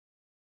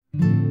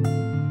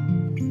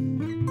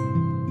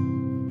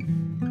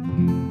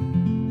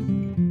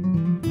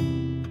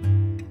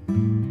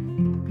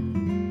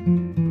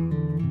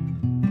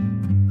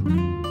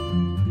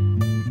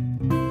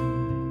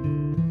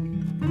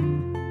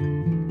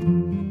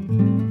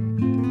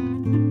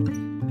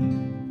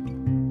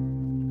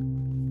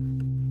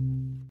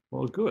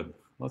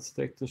Let's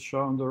take the show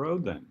on the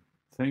road then.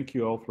 Thank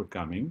you all for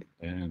coming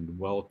and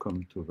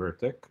welcome to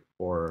Vertec,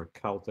 or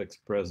Caltech's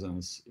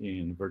presence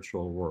in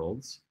virtual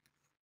worlds.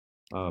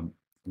 Um,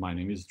 my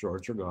name is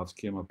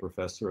Djorgovski. I'm a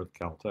professor at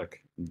Caltech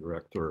and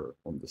director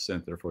on the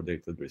Center for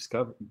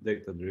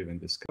Data-Driven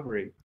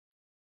Discovery.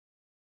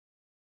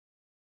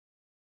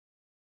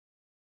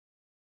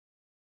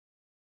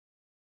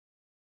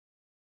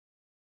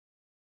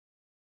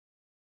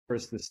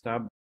 First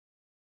established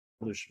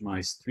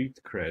my street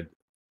cred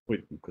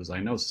because I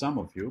know some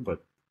of you,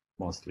 but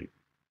mostly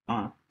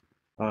not.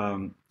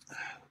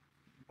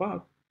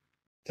 About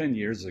 10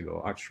 years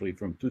ago, actually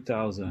from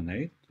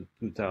 2008 to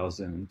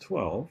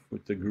 2012,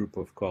 with a group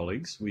of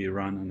colleagues, we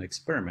ran an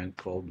experiment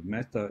called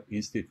Meta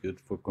Institute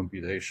for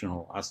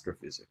Computational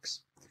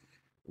Astrophysics,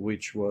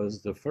 which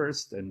was the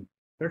first and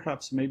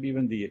perhaps maybe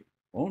even the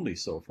only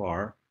so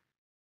far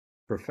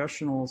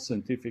professional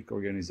scientific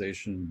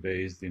organization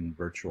based in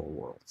virtual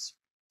worlds.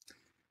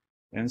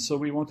 And so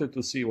we wanted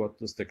to see what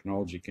this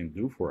technology can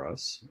do for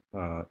us,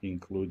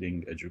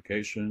 including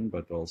education,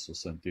 but also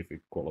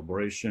scientific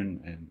collaboration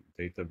and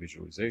data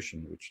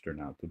visualization, which turned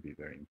out to be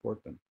very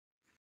important.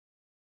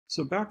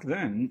 So back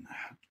then,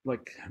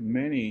 like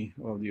many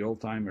of the old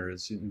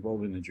timers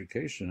involved in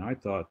education, I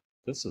thought,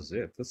 this is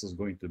it. This is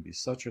going to be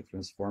such a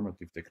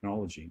transformative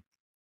technology.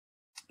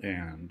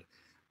 And,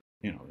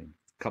 in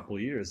a couple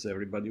of years,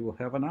 everybody will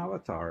have an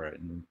avatar,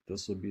 and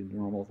this will be the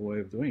normal way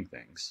of doing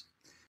things.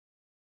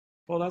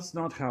 Well, that's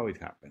not how it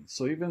happened.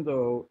 So even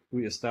though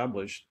we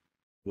established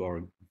to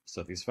our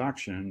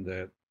satisfaction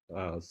that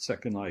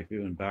Second Life,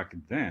 even back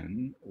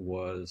then,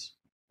 was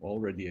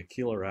already a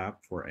killer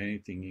app for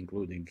anything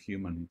including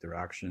human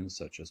interactions,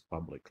 such as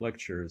public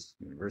lectures,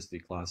 university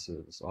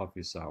classes,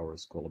 office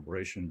hours,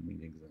 collaboration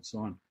meetings, and so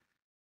on,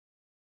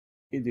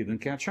 it didn't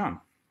catch on.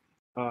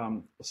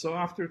 So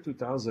after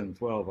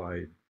 2012,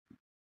 I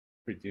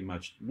pretty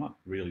much not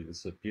really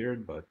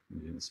disappeared, but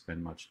didn't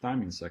spend much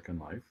time in Second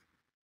Life,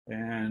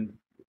 and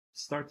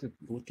started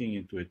looking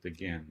into it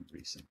again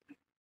recently.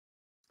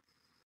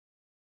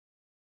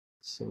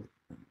 So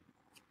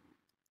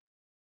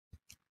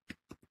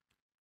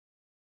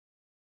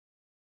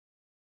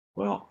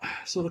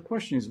the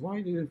question is,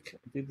 why did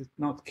it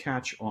not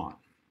catch on?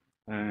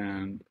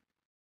 And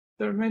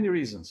there are many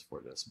reasons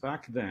for this.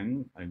 Back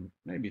then, and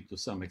maybe to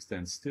some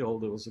extent still,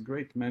 there was a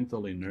great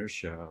mental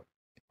inertia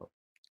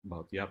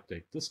about the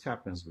uptake. This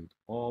happens with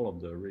all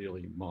of the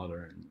really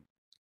modern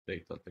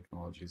data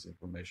technologies,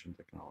 information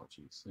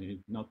technologies.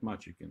 Not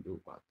much you can do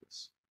about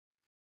this.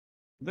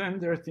 Then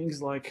there are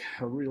things like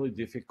a really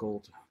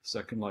difficult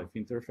Second Life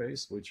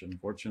interface, which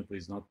unfortunately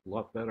is not a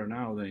lot better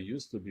now than it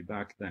used to be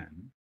back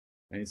then.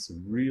 And it's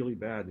really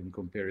bad in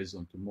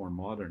comparison to more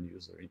modern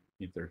user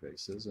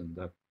interfaces, and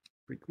that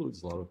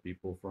precludes a lot of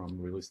people from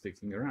really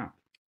sticking around.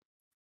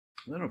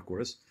 Then, of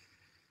course,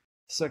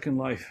 Second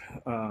Life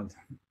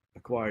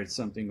acquired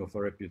something of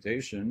a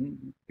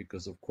reputation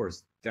because, of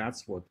course,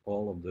 that's what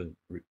all of the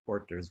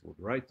reporters would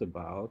write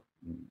about,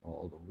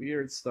 all the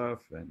weird stuff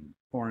and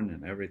porn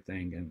and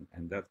everything,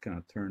 and that kind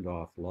of turned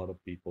off a lot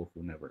of people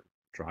who never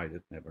tried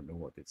it, never knew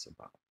what it's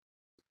about.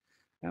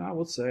 And I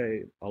would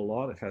say a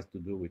lot has to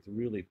do with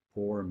really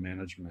poor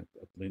management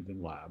at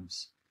Linden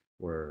Labs,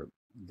 where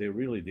they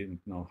really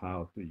didn't know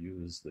how to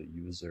use the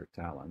user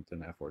talent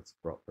and efforts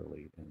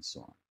properly, and so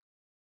on.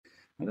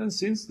 And then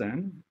since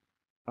then,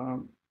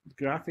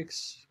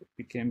 graphics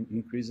became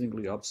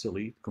increasingly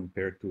obsolete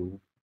compared to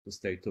the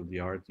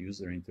state-of-the-art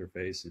user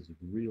interface. Is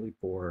really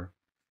poor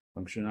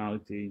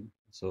functionality.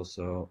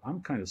 So I'm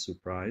kind of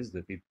surprised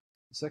that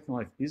Second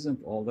Life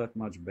isn't all that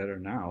much better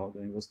now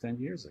than it was 10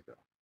 years ago.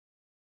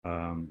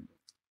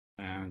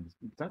 And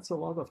that's a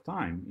lot of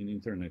time in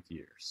internet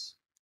years.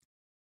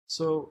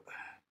 So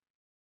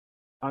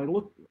I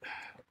look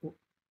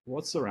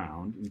what's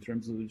around in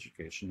terms of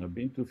education. I've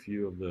been to a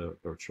few of the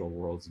virtual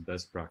world's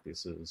best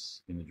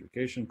practices in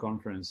education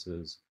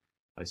conferences.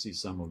 I see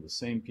some of the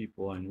same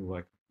people I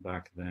knew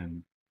back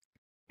then.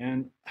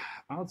 And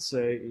I would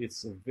say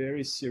it's a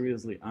very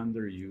seriously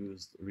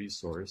underused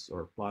resource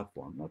or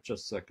platform, not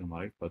just Second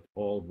Life, but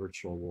all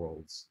virtual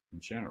worlds in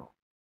general.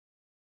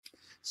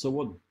 So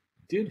what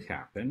did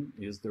happen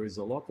is there is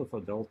a lot of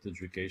adult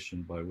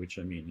education, by which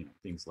I mean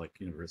things like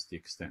university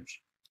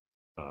extension.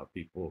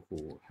 People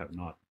who have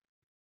not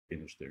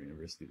finished their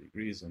university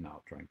degrees and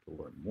now trying to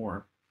learn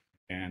more.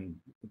 And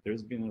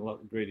there's been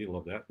a great deal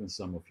of that, and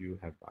some of you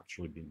have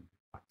actually been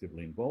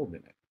actively involved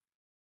in it.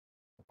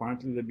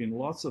 Apparently, there have been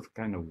lots of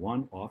kind of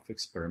one-off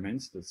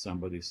experiments that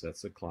somebody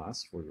sets a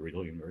class for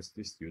real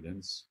university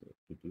students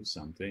to do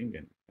something,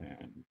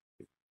 and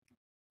it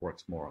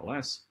works more or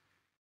less.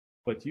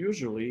 But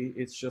usually,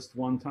 it's just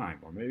one time,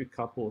 or maybe a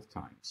couple of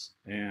times,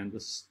 and the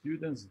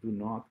students do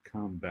not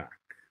come back.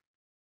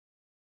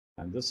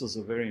 And this is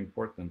a very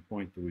important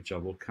point to which I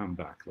will come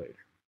back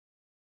later.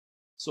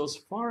 So as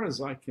far as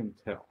I can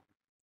tell,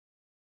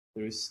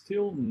 there is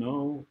still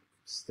no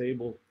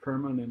stable,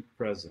 permanent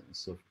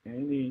presence of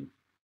any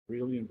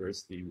real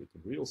university with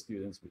real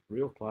students, with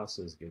real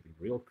classes, getting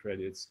real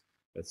credits,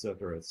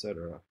 etc.,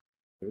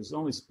 There's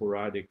only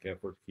sporadic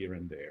effort here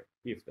and there,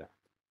 if that.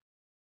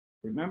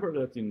 Remember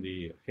that in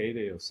the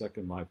heyday of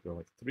Second Life, there were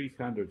like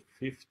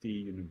 350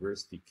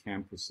 university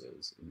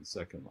campuses in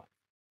Second Life.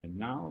 And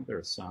now there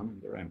are some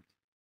and they're empty.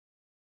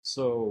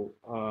 So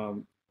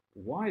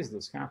why is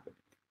this happening?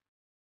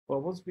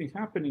 Well, what's been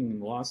happening in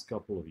the last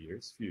couple of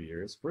years, few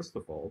years, first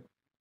of all,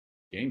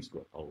 games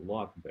got a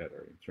lot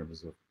better in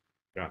terms of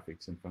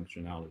graphics and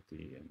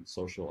functionality and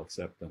social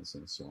acceptance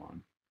and so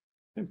on.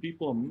 And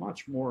people are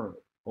much more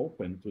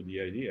open to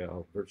the idea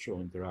of virtual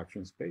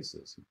interaction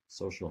spaces,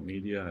 social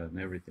media and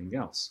everything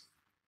else.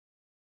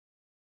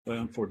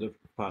 And for the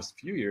past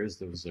few years,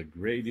 there was a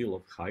great deal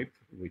of hype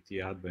with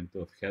the advent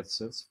of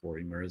headsets for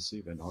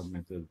immersive and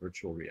augmented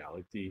virtual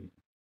reality,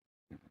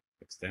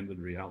 extended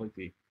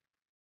reality.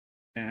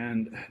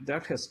 And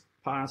that has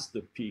passed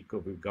the peak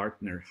of a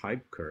Gartner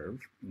hype curve,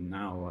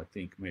 now I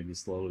think maybe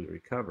slowly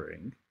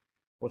recovering.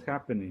 What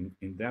happened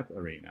in that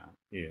arena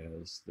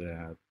is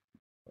that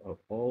of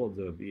all of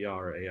the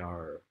VR,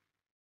 AR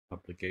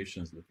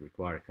applications that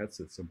require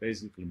headsets are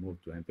basically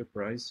moved to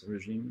enterprise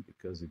regime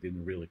because it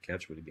didn't really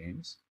catch with the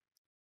games.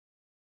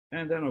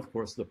 And then, of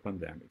course, the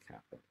pandemic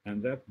happened.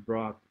 And that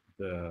brought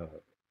the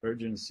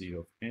urgency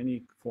of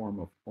any form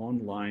of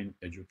online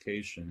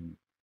education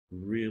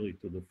really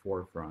to the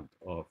forefront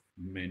of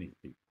many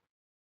people.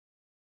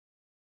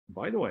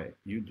 By the way,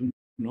 you do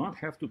not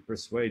have to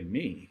persuade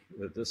me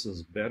that this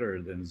is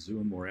better than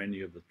Zoom or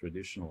any of the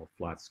traditional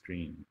flat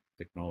screen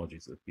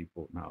technologies that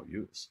people now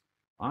use.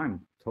 I'm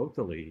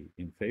totally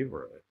in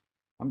favor of it.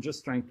 I'm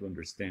just trying to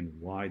understand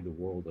why the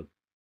world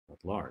at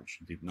large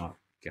did not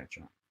catch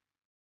on.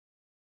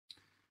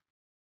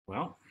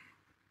 Well,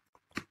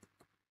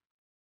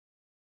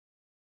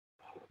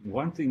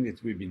 one thing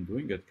that we've been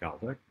doing at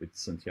Caltech with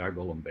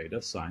Santiago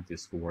Lombeda,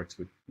 scientist who works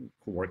with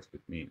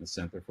me in the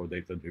Center for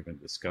Data-Driven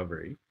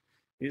Discovery,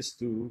 is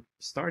to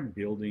start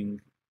building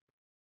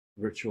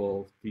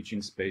virtual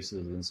teaching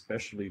spaces and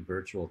especially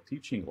virtual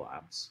teaching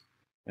labs.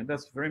 And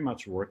that's very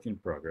much work in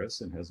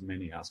progress and has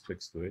many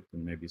aspects to it.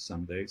 And maybe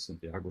someday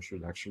Santiago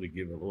should actually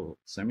give a little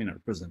seminar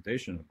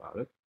presentation about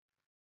it.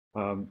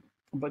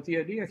 But the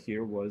idea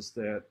here was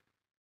that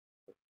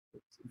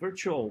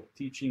virtual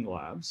teaching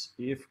labs,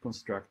 if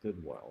constructed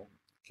well,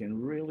 can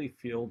really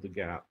fill the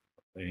gap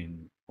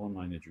in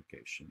online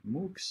education.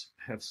 MOOCs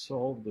have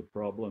solved the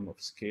problem of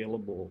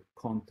scalable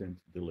content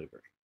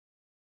delivery.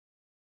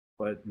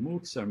 But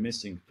MOOCs are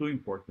missing two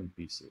important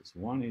pieces.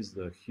 One is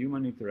the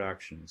human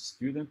interaction,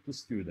 student to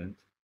student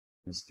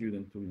and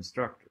student to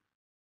instructor.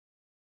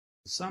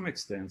 To some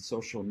extent,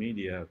 social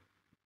media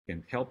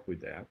can help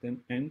with that,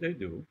 and they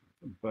do,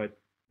 but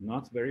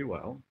not very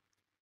well.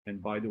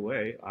 And by the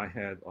way, I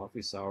had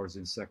office hours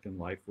in Second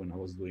Life when I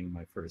was doing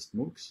my first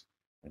MOOCs,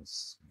 and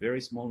a very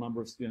small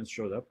number of students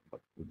showed up, but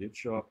who did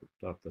show up,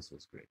 thought this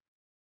was great.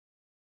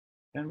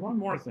 And one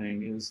more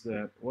thing is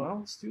that,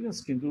 well,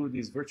 students can do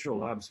these virtual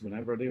labs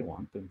whenever they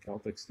want, and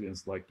Caltech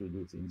students like to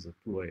do things at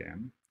 2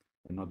 a.m.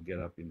 and not get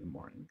up in the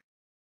morning.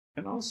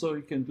 And also,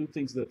 you can do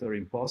things that are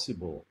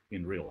impossible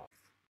in real life.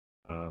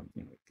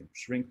 You can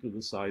shrink to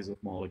the size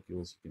of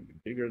molecules, you can be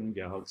bigger than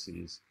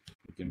galaxies,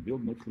 you can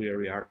build nuclear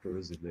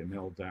reactors. If they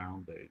melt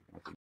down,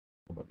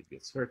 nobody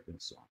gets hurt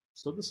and so on.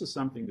 So this is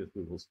something that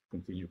we will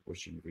continue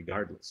pushing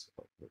regardless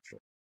of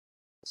virtual.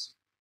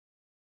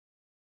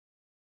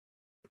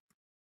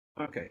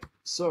 Okay,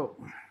 so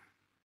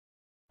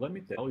let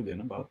me tell you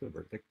then about the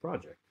Vertex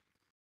project.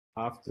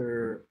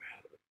 After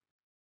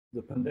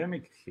the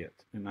pandemic hit,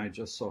 and I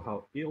just saw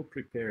how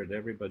ill-prepared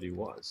everybody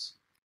was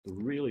to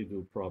really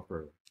do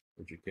proper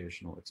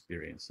educational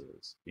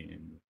experiences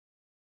in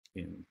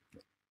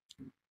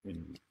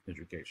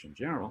education in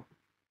general,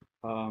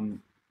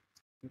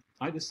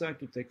 I decided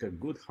to take a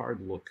good hard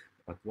look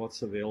at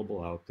what's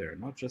available out there,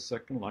 not just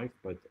Second Life,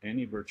 but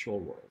any virtual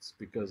worlds,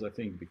 because I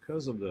think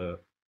because of the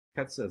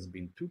headsets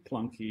being too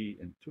clunky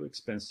and too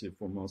expensive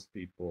for most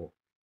people,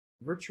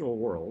 virtual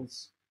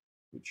worlds,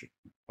 which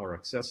are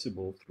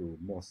accessible through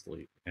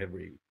mostly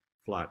every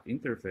flat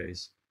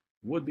interface,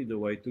 would be the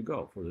way to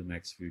go for the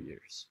next few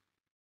years.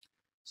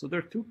 So there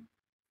are two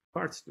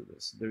parts to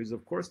this. There is,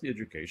 of course, the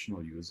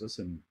educational uses,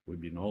 and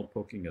we've been all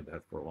poking at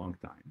that for a long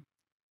time.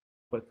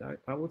 But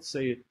I would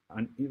say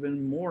an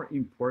even more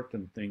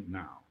important thing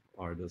now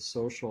are the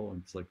social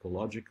and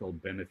psychological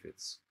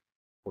benefits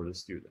for the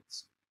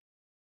students.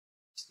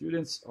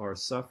 Students are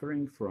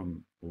suffering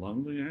from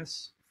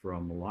loneliness,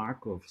 from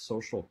lack of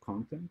social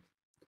content,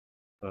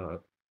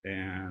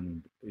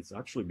 and it's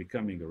actually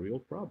becoming a real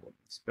problem,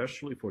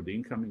 especially for the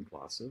incoming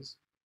classes.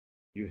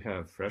 You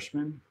have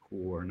freshmen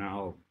who are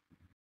now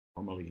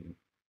normally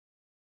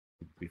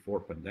before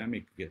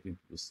pandemic get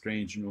into the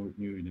strange new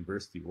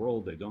university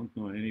world. They don't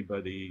know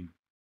anybody,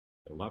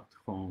 they're left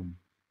home,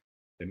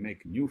 they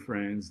make new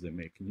friends, they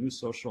make new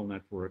social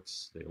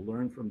networks, they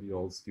learn from the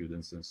old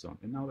students and so on,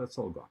 and now that's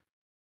all gone.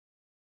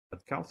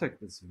 At Caltech,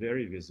 it's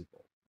very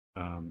visible,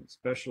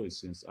 especially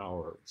since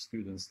our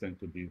students tend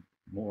to be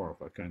more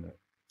of a kind of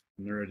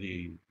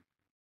nerdy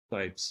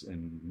types,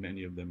 and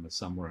many of them are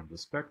somewhere on the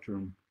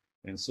spectrum.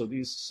 And so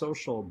these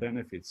social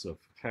benefits of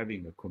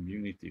having a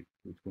community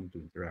with whom to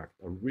interact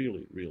are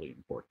really, really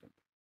important.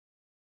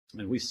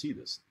 And we see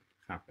this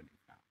happening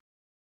now.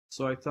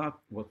 So I thought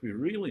what we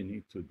really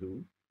need to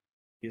do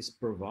is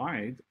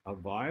provide a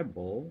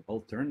viable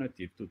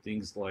alternative to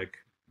things like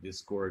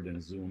Discord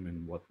and Zoom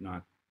and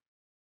whatnot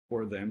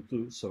for them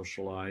to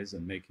socialize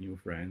and make new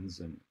friends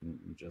and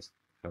just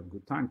have a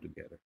good time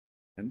together.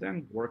 And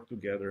then work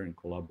together and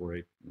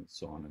collaborate and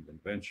so on. And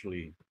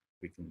eventually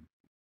we can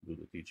do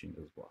the teaching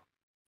as well.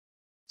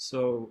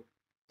 So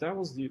that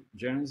was the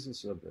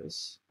genesis of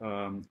this.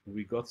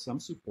 We got some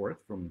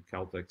support from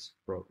Caltech's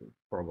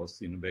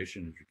Provost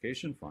Innovation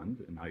Education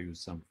Fund, and I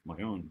used some of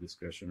my own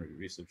discretionary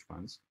research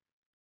funds.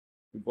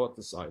 We bought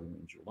the site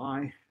in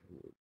July.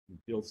 We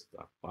built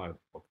stuff by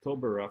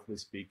October, roughly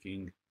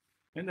speaking.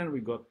 And then we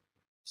got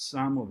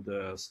some of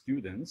the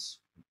students,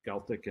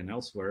 Caltech and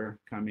elsewhere,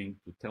 coming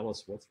to tell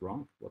us what's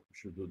wrong, what we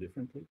should do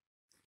differently.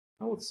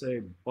 I would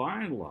say,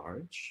 by and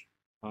large,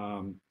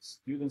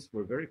 students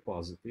were very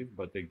positive,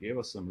 but they gave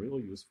us some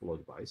really useful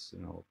advice,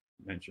 and I'll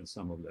mention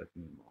some of that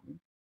in a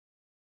moment.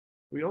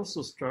 We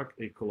also struck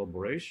a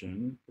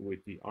collaboration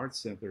with the Art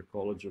Center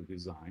College of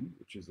Design,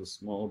 which is a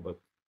small but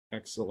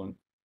excellent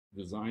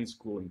design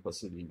school in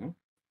Pasadena.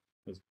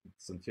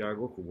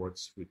 Santiago, who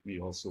works with me,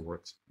 also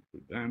works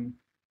with them.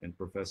 And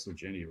Professor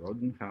Jenny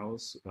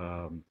Rodenhaus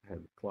had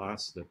a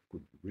class that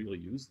could really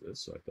use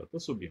this. So I thought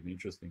this would be an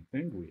interesting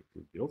thing. We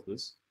built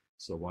this.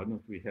 So why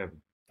don't we have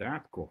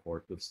that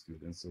cohort of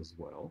students as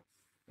well?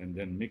 And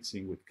then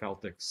mixing with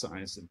Caltech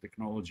science and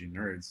technology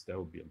nerds, that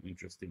would be an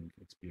interesting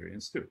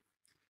experience too.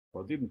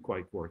 Well, it didn't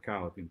quite work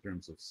out in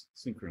terms of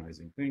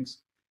synchronizing things,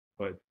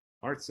 but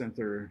Art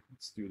Center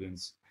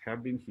students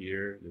have been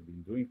here. They've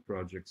been doing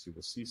projects. You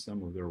will see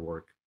some of their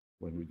work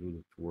when we do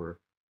the tour.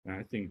 And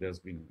I think that's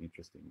been an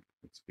interesting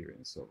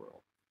experience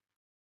overall.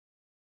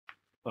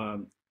 A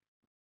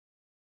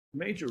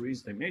major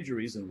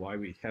reason why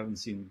we haven't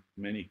seen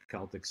many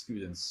Caltech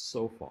students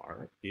so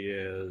far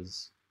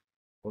is,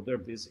 well, they're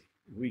busy.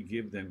 We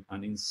give them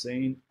an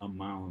insane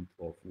amount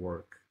of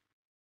work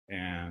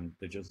and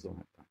they just don't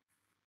have time.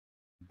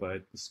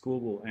 But the school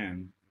will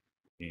end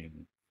in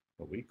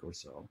a week or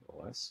so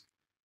or less.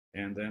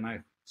 And then I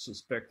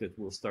suspect that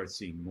we'll start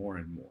seeing more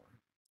and more.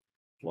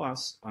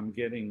 Plus, I'm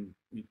getting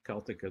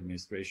Caltech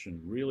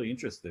administration really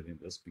interested in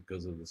this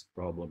because of this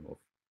problem of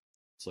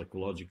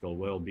psychological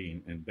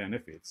well-being and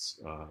benefits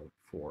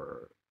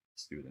for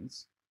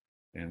students.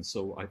 And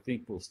so I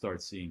think we'll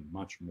start seeing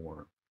much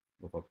more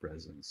of a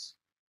presence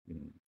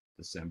in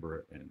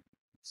December and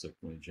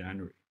certainly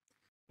January.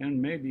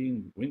 And maybe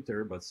in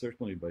winter, but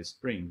certainly by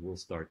spring, we'll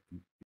start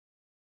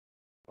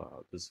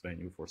this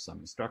venue for some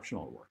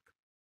instructional work.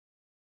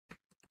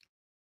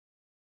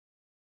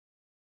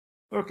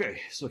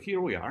 Okay, so here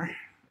we are.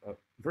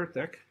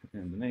 Vertec,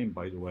 and the name,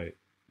 by the way,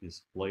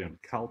 is play on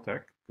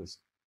Caltech, because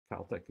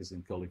Caltech is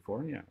in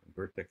California.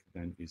 Vertec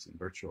then is in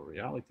virtual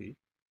reality,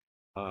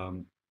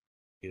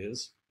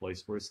 is the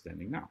place we're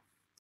standing now.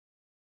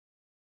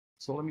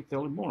 So let me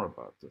tell you more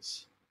about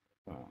this.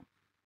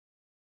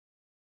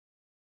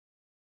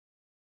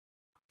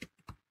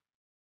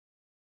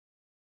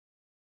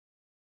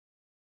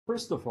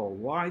 First of all,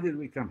 why did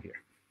we come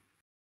here?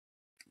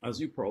 As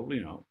you probably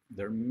know,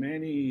 there are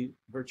many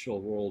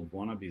virtual world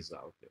wannabes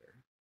out there,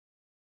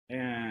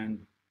 and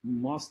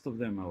most of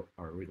them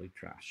are really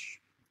trash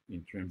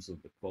in terms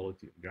of the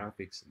quality of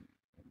graphics and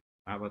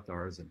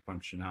avatars and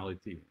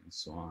functionality and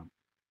so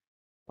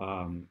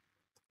on.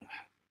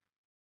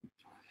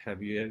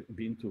 Have you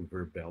been to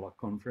Verbella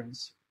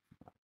conference?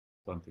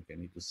 Don't think I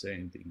need to say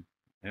anything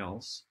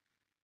else.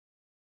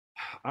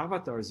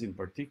 Avatars in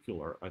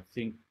particular, I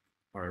think,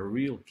 are a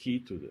real key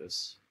to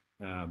this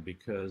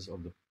because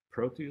of the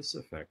Proteus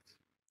effect.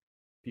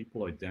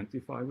 People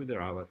identify with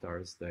their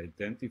avatars, they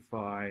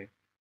identify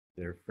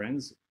their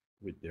friends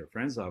with their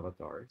friends'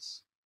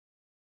 avatars,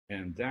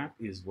 and that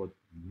is what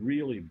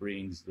really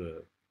brings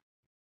the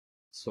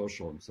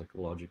social and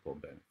psychological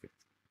benefit,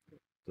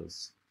 the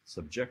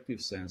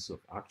subjective sense of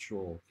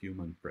actual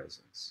human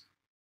presence.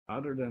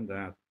 Other than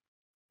that,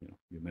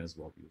 you may as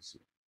well use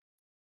it.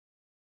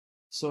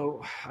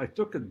 So I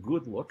took a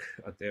good look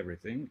at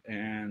everything,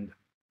 and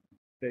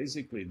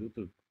basically due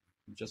to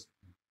just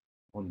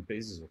on the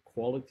basis of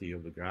quality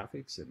of the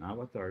graphics and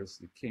avatars,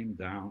 it came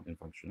down, and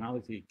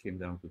functionality, it came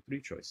down to three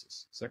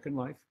choices: Second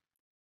Life,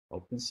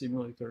 Open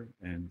Simulator,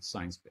 and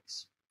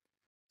ScienceBase.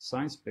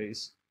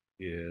 ScienceBase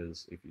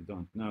is, if you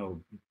don't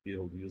know,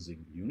 built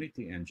using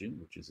Unity engine,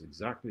 which is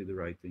exactly the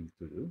right thing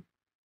to do.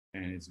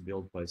 And it's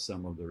built by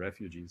some of the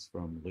refugees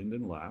from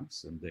Linden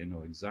Labs, and they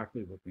know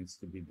exactly what needs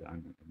to be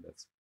done. And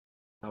that's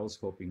I was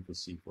hoping to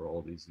see for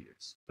all these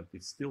years, but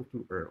it's still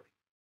too early.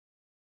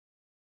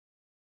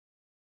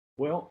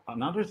 Well,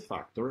 another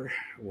factor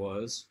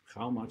was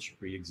how much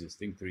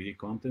pre-existing 3D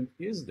content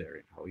is there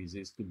and how easy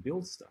it is to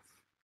build stuff.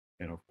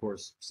 And of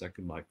course,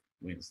 Second Life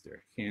wins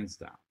there, hands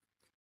down.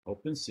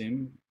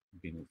 OpenSim,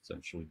 being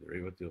essentially a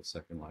derivative of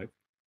Second Life,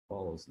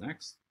 follows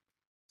next.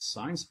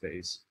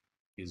 ScienceBase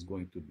is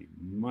going to be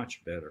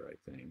much better,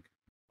 I think,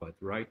 but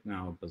right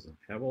now it doesn't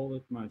have all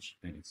that much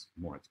and it's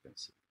more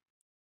expensive.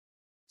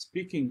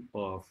 Speaking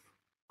of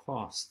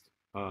cost,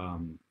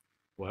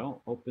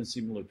 well, Open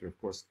Simulator,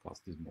 of course,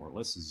 cost is more or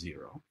less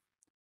zero.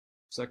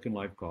 Second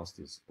Life cost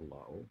is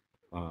low,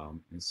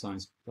 and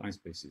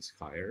Sciencebase is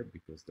higher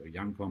because they're a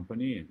young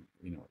company,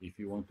 and if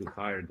you want to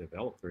hire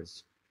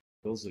developers,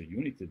 those are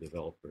Unity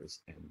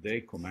developers, and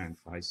they command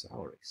high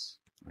salaries.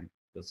 Right?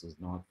 This is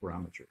not for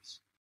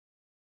amateurs.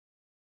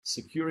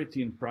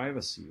 Security and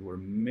privacy were a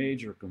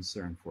major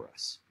concern for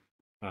us.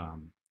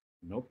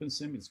 In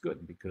OpenSim, it's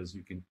good because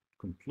you can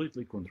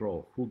completely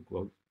control who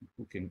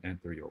can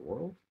enter your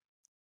world.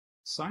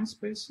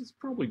 Sciencebase is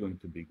probably going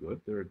to be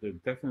good. They're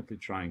definitely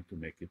trying to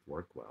make it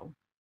work well.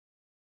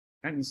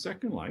 And in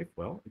Second Life,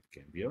 well, it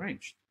can be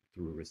arranged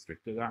through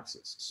restricted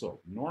access.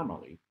 So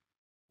normally,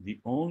 the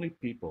only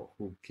people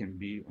who can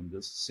be on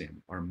this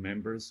sim are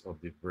members of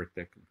the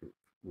Vertec group,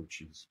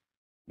 which is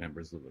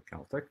members of the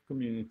Caltech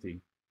community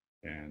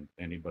and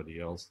anybody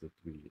else that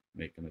we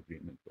make an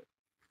agreement with.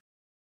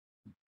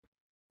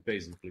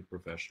 Basically,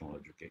 professional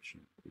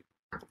education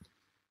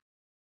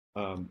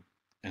people.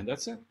 And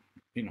that's it.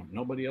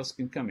 Nobody else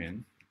can come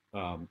in.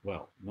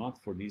 Well,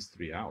 not for these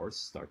 3 hours,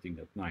 starting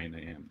at 9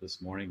 a.m.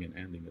 this morning and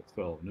ending at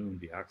 12 noon.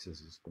 The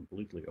access is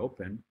completely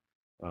open.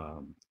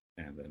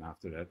 And then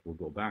after that, we'll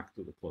go back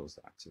to the closed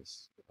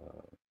access.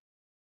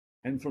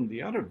 And from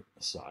the other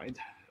side,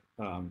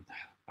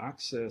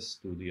 access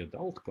to the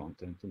adult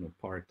content on the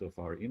part of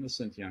our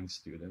innocent young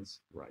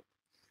students, right?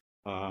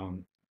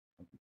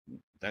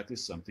 That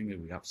is something that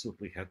we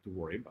absolutely had to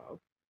worry about.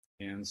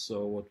 And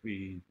so what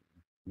we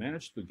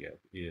managed to get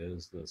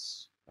is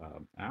this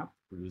app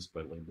produced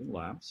by Linden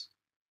Labs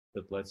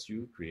that lets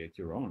you create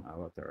your own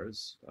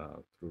avatars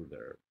through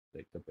their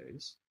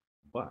database,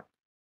 but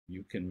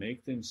you can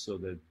make them so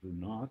that do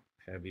not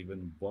have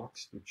even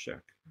box to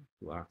check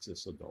to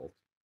access adult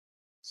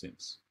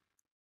sims.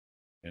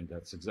 And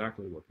that's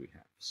exactly what we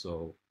have.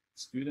 So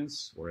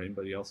students or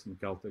anybody else in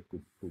Caltech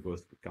who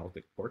goes to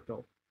Caltech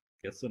portal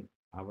gets an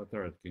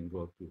avatar that can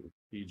go to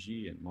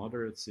PG and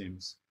moderate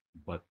sims,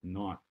 but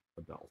not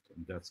adult.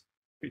 And that's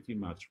pretty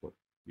much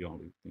the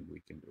only thing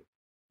we can do.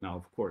 Now,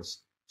 of course,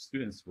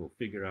 students will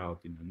figure out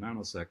in a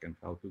nanosecond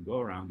how to go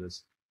around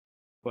this,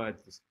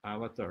 but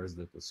avatars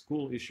that the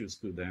school issues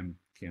to them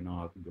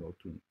cannot go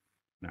to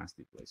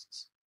nasty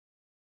places.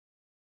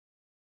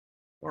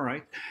 All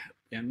right,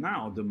 and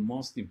now the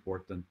most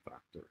important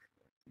factor,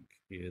 I think,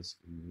 is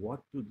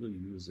what do the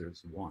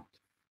users want?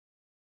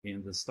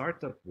 In the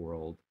startup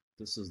world,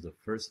 this is the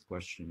first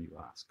question you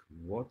ask.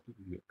 What do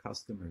your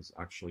customers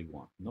actually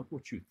want? Not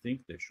what you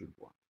think they should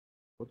want,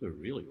 what they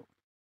really want.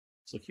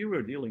 So here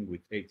we're dealing with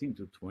 18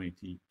 to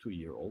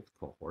 22-year-old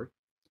cohort.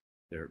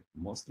 They're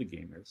mostly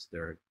gamers.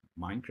 They're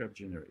Minecraft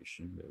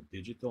generation. They're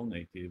digital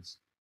natives,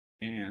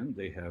 and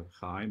they have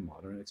high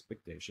modern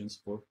expectations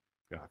for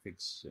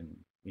graphics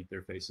and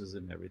interfaces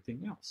and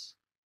everything else.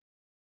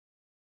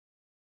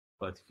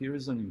 But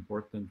here's an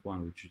important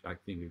one, which I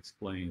think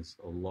explains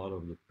a lot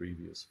of the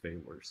previous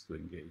failures to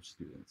engage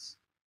students.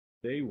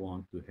 They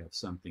want to have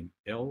something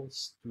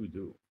else to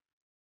do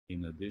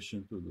in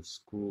addition to the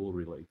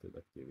school-related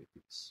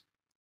activities.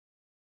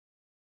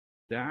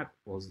 That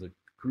was the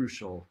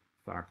crucial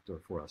factor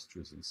for us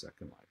choosing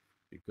Second Life,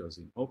 because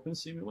in Open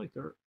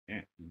Simulator,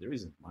 there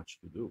isn't much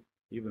to do.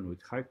 Even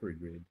with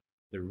Hypergrid,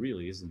 there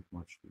really isn't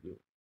much to do.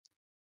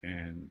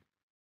 And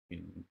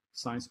in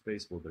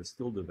Sciencebase, well, they're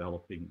still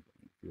developing.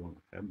 If you want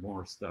to have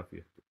more stuff, you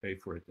have to pay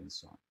for it and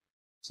so on.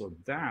 So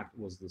that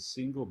was the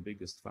single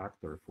biggest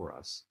factor for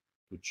us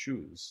to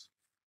choose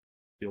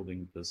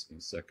building this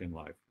in Second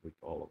Life with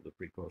all of the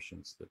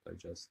precautions that I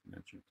just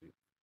mentioned to you.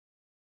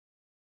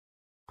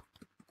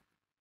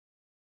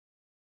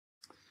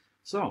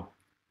 So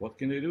what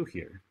can they do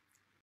here?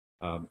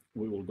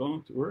 We will go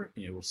on tour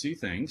and you will see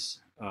things.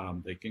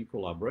 They can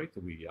collaborate.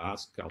 We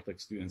ask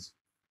Caltech students,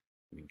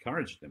 we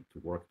encourage them to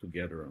work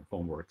together on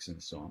homeworks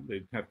and so on.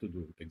 They have to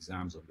do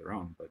exams of their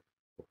own, but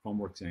for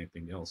homeworks,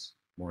 anything else,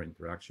 more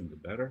interaction, the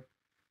better.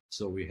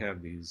 So we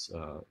have these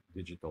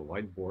digital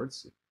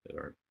whiteboards that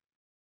are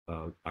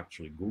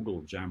actually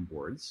Google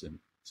Jamboards, and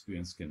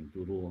students can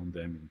doodle on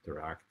them,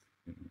 interact,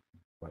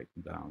 write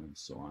them down, and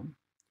so on.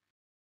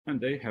 And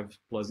they have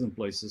pleasant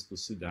places to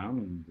sit down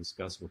and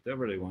discuss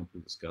whatever they want to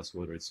discuss,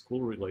 whether it's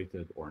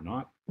school-related or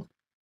not.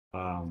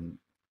 And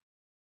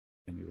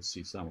you'll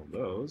see some of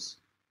those.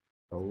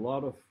 A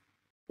lot of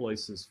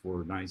places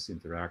for nice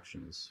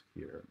interactions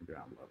here at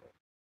ground level.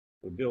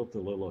 We built a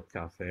little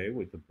cafe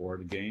with the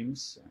board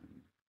games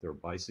and their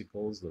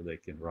bicycles that they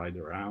can ride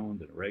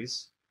around and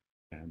race.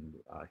 And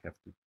I have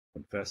to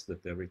confess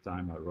that every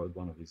time I rode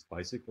one of these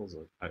bicycles,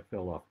 I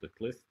fell off the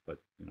cliff,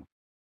 but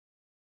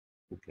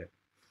okay.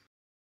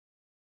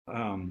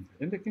 And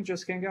they can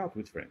just hang out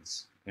with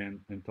friends and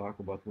talk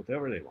about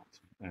whatever they want.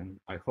 And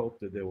I hope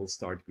that they will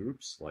start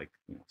groups like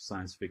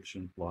science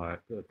fiction club,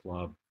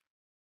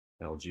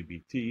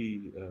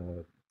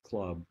 LGBT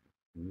club,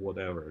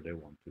 whatever they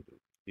want to do.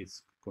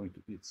 It's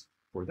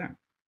for them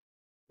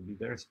to be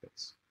their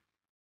space.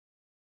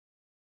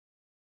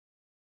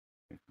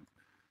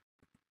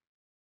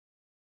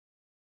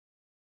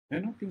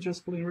 and I can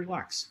just plain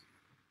relax,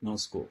 no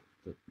school.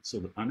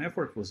 So an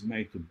effort was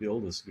made to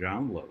build this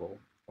ground level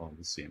on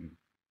the sim,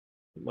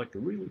 like a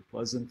really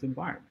pleasant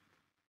environment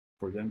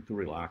for them to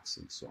relax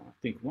and so on. I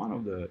think one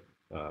of the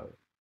uh,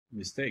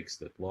 mistakes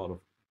that a lot of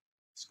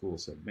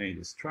schools have made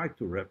is try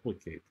to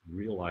replicate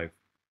real life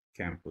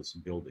campus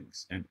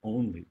buildings and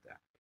only that.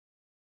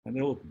 And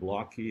they look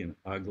blocky and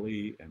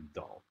ugly and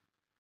dull.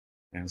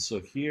 And so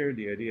here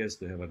the idea is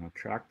to have an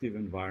attractive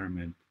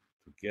environment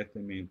to get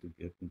them in, to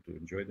get them to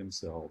enjoy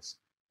themselves,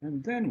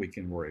 and then we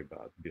can worry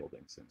about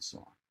buildings and so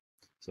on.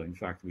 So in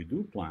fact, we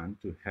do plan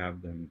to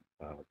have them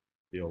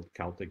build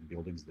Caltech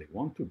buildings they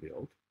want to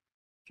build,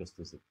 just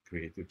as a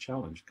creative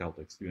challenge.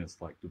 Caltech students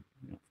like to,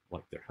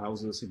 like their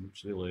houses in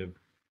which they live.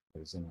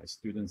 There's a nice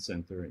student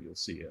center, and you'll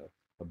see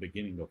a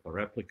beginning of a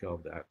replica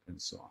of that,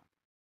 and so on.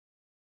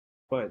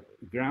 But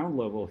ground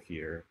level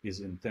here is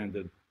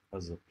intended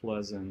as a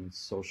pleasant,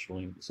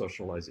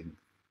 socializing,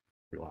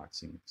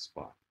 relaxing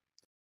spot.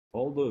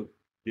 All the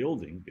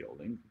building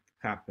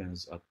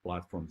happens at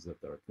platforms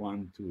that are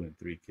 1, 2, and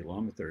 3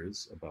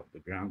 kilometers above the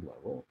ground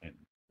level, and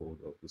we'll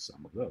go to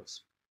some of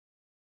those.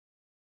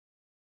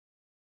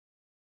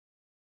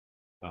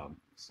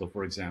 So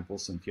for example,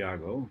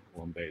 Santiago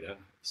Lombeda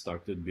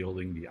started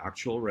building the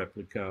actual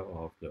replica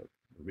of the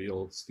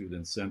real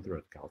student center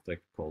at Caltech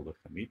called the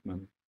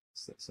Hamitman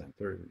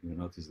Center. You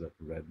notice that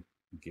red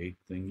gate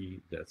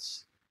thingy,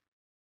 that's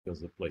because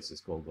the place is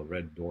called the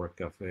Red Door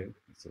Cafe.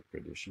 It's a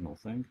traditional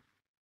thing.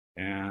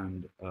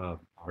 And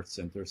Art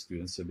Center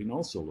students have been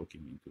also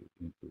looking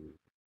into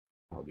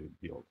how to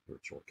build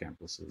virtual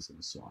campuses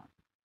and so on.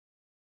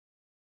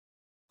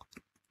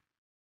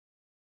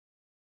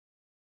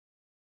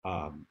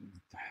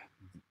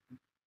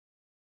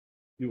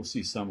 You'll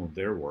see some of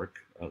their work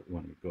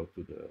when we go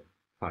to the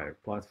higher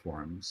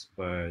platforms,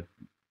 but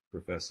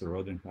Professor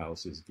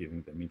Rodenhouse is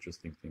giving them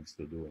interesting things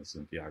to do, and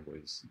Santiago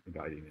is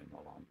guiding them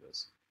along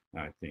this.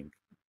 And I think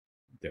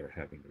they're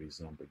having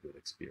reasonably good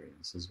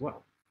experience as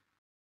well.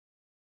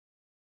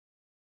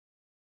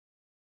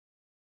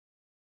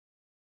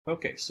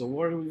 Okay, so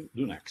what do we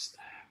do next?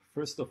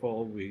 First of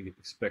all, we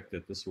expect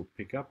that this will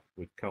pick up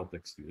with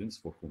Caltech students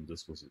for whom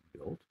this was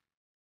built.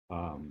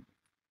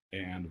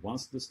 And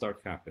once this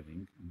starts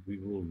happening, we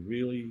will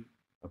really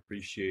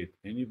appreciate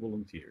any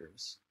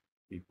volunteers,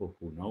 people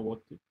who know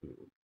what to do,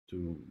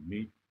 to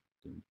meet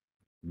the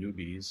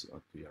newbies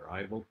at the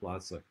arrival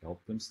plaza,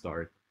 help them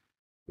start.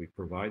 We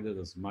provided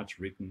as much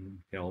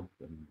written help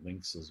and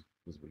links as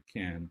we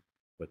can,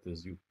 but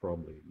as you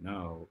probably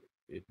know,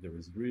 there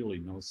is really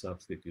no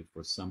substitute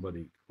for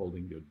somebody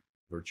holding your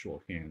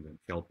virtual hand and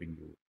helping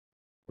you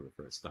for the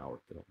first hour,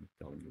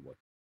 telling you what.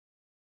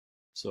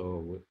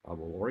 So I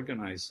will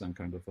organize some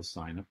kind of a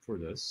sign up for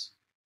this.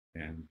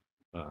 And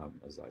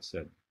as I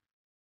said,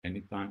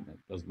 anytime,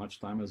 as much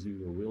time as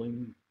you are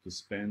willing to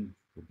spend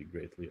would be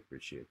greatly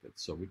appreciated.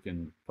 So we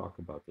can talk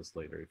about this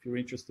later. If you're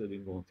interested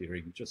in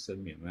volunteering, just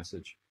send me a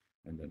message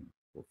and then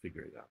we'll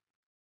figure it out.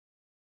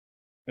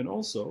 And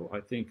also, I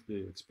think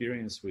the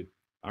experience with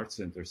Art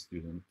Center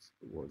students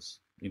was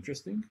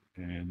interesting,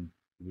 and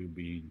we'll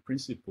be in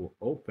principle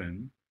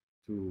open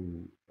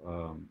to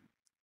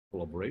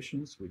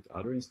collaborations with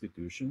other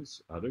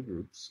institutions, other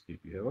groups.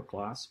 If you have a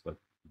class but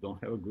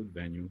don't have a good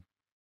venue,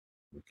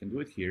 we can do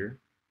it here.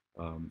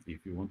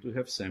 If you want to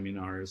have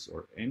seminars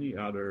or any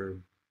other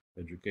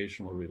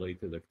educational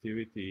related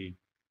activity,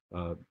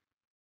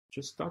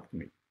 just talk to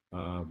me.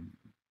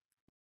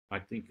 I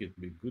think it'd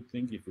be a good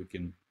thing if we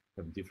can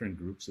have different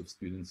groups of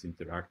students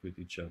interact with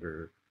each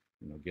other,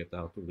 get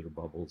out of their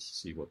bubbles,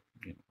 see what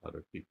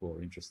other people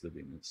are interested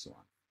in, and so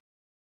on.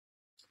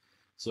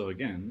 So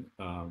again,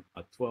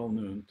 at 12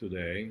 noon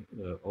today,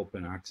 the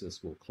open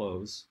access will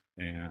close,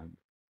 and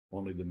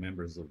only the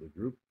members of the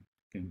group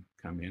can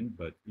come in.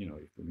 But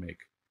if we make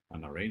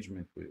an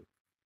arrangement with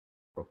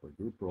proper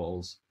group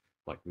roles,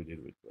 like we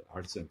did with the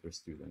Art Center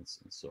students,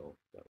 and so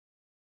that.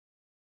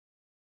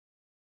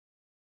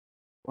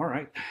 All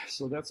right,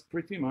 so that's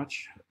pretty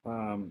much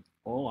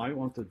all I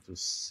wanted to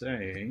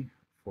say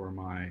for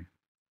my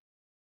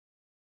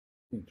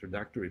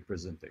introductory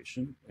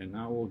presentation, and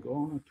now we'll go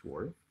on a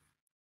tour.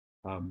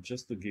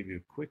 Just to give you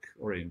a quick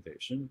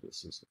orientation,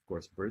 this is, of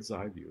course, bird's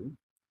eye view.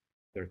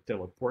 There are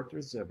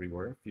teleporters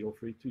everywhere. Feel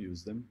free to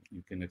use them.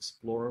 You can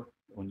explore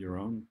on your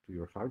own to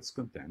your heart's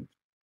content.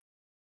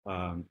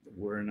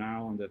 We're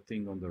now on that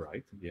thing on the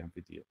right, the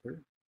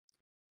amphitheater.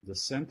 The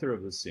center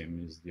of the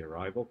sim is the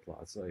arrival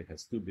plaza. It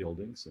has two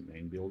buildings, a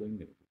main building,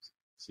 you'll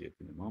see it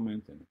in a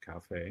moment, and a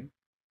cafe.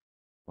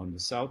 On the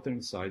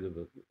southern side of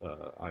the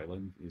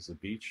island is a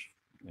beach,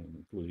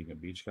 including a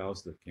beach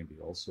house that can be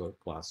also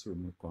a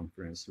classroom, a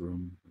conference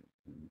room,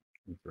 and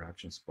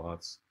interaction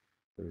spots.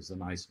 There's a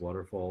nice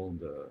waterfall on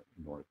the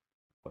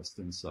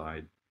northwestern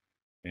side.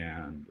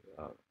 And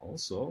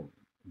also,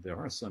 there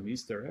are some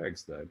Easter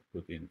eggs that I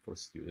put in for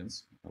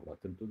students. I'll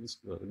let them to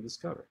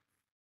discover.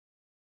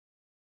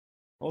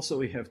 Also,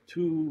 we have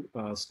two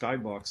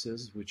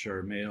skyboxes, which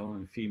are male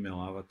and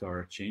female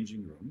avatar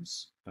changing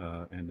rooms.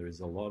 And there is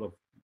a lot of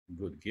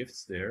good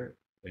gifts there.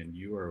 And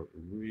you are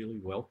really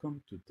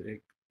welcome to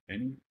take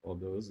any of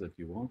those that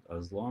you want,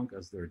 as long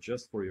as they're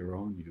just for your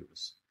own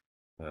use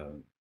uh,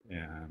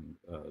 and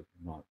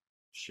not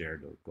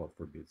shared or, God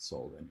forbid,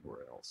 sold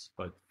anywhere else.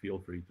 But feel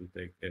free to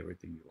take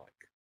everything you like.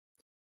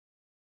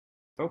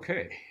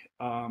 Okay,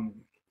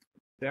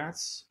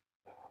 that's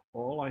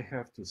all I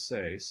have to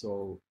say.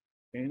 So,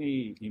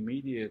 any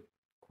immediate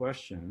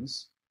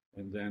questions,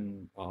 and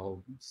then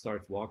I'll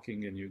start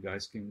walking and you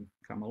guys can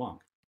come along.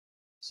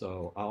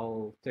 So,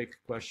 I'll take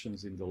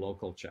questions in the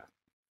local chat.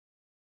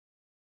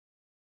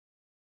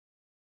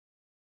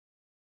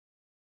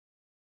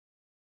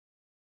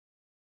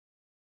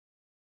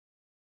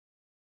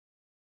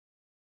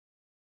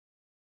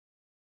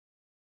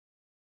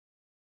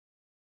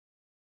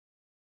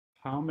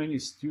 How many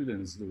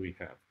students do we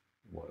have?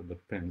 Well, it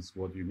depends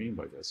what you mean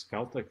by this.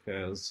 Caltech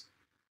has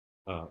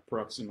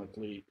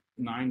approximately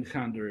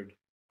 900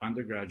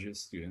 undergraduate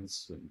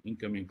students, and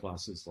incoming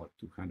classes like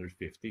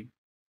 250.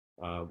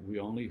 We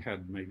only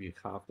had maybe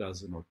half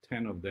dozen or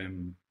 10 of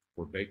them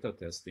for beta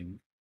testing.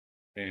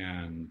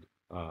 And,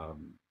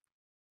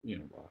 you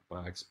know,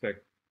 I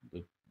expect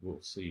that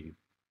we'll see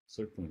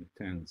certainly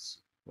tens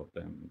of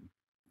them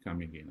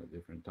coming in at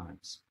different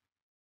times.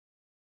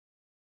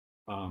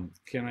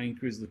 Can I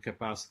increase the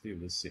capacity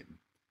of the sim?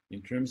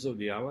 In terms of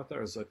the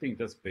avatars, I think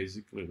that's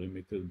basically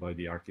limited by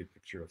the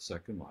architecture of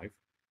Second Life.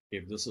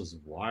 If this is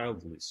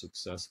wildly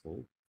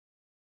successful,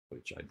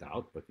 which I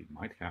doubt, but it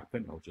might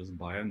happen, I'll just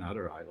buy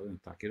another island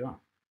and tack it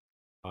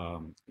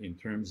on. In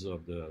terms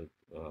of the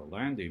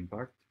land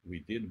impact, we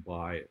did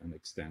buy an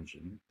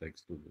extension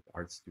thanks to the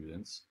art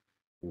students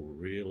who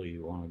really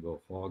want to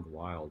go hog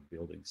wild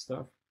building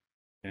stuff.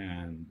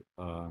 And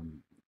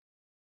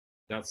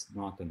that's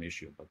not an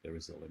issue, but there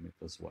is a limit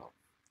as well.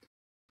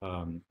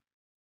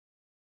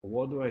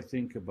 What do I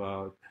think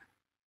about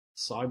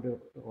Cyber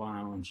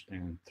Lounge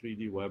and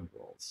 3D Web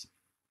Worlds?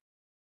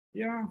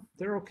 Yeah,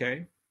 they're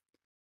okay.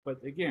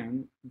 But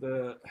again,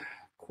 the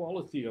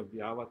quality of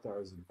the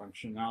avatars and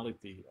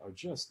functionality are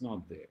just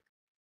not there.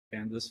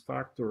 And this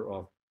factor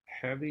of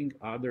having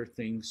other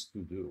things to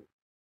do,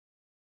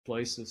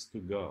 places to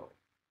go,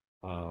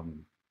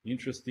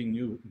 interesting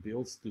new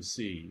builds to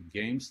see,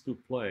 games to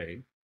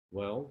play,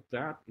 well,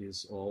 that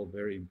is all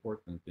very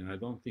important. And I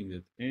don't think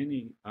that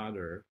any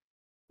other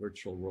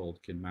virtual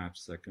world can match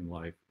Second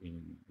Life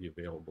in the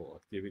available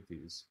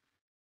activities.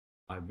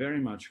 I very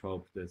much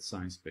hope that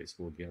Science Space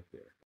will get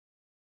there.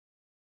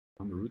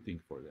 I'm rooting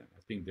for them.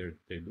 I think they're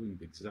doing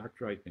the exact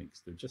right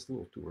things. They're just a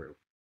little too early.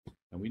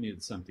 And we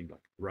need something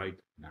like right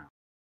now.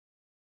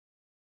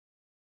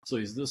 So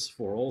is this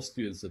for all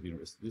students at the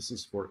university? This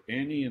is for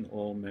any and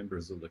all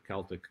members of the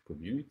Caltech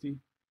community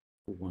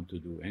who want to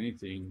do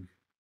anything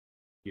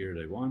here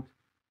they want.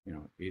 You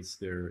know, it's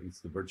the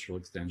virtual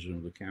extension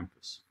of the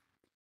campus.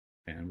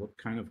 And what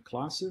kind of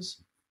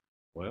classes?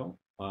 Well,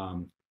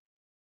 I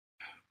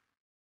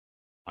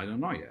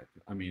don't know yet.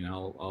 I mean,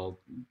 I'll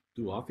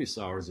do office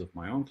hours of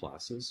my own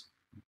classes,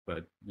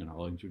 but you know,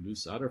 I'll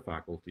introduce other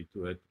faculty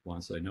to it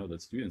once I know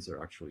that students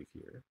are actually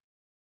here.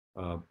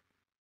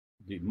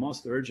 The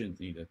most urgent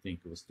need, I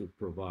think, was to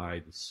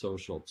provide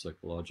social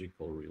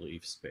psychological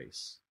relief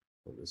space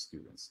for the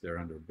students. They're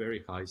under a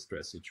very high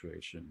stress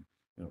situation,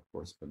 and of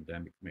course,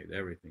 pandemic made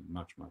everything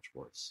much, much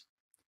worse.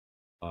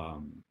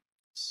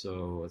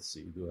 So let's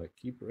see, do I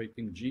keep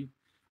rating G?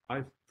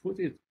 I've put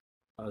it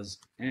as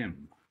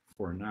M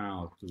for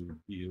now to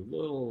be a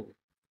little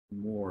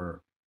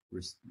more,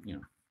 you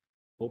know,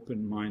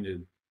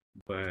 open-minded,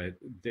 but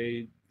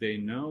they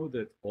know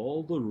that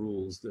all the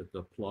rules that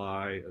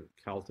apply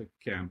at Caltech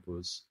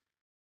campus,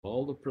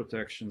 all the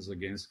protections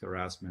against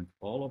harassment,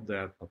 all of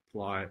that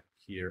apply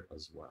here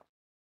as well.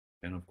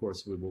 And of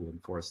course, we will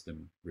enforce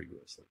them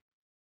rigorously.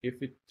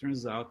 If it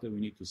turns out that we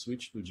need to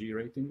switch to G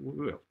rating,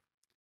 we will.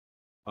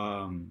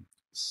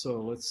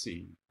 So let's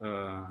see.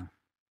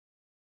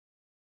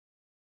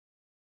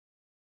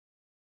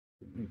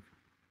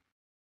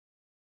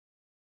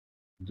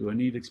 Do I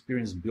need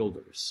experienced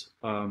builders?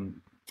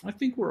 I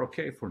think we're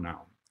okay for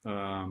now.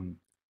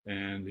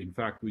 And in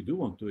fact, we do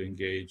want to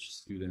engage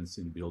students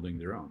in building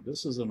their own.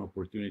 This is an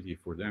opportunity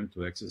for them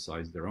to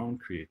exercise their own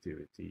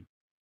creativity.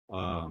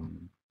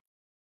 And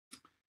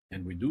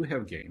we do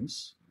have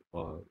games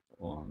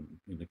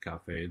in the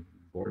cafe,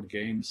 board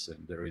games,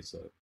 and there is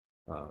a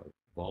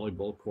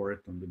volleyball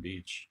court on the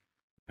beach,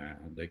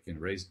 and they can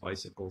race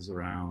bicycles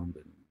around,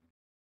 and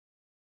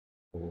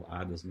we'll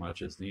add as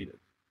much as needed.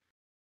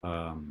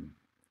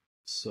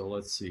 So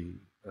let's see.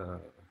 Yeah.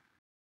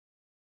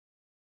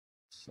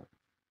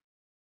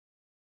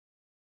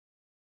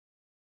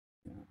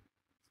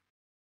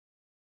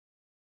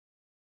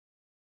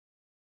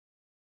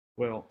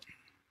 Well,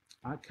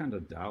 I kind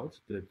of doubt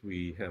that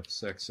we have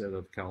sex ed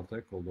at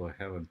Caltech, although I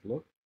haven't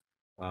looked.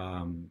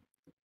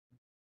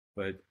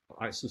 But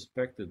I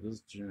suspect that this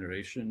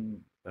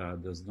generation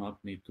does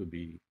not need to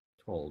be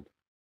told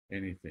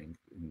anything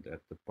in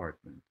that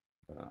department.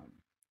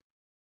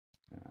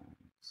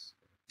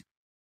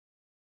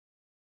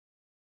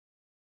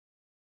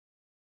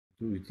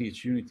 Do we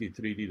teach Unity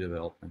 3D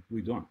development?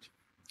 We don't.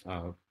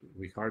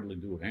 We hardly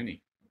do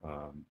any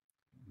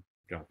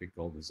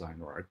graphical design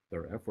or art,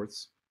 their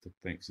efforts,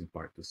 thanks in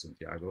part to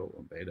Santiago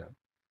and Beta.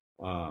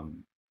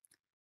 Um,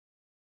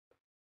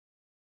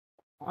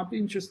 I'd be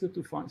interested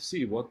to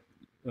see what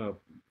uh,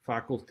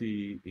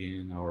 faculty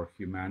in our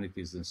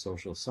humanities and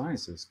social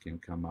sciences can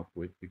come up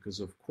with, because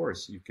of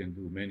course you can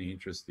do many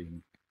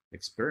interesting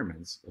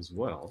experiments as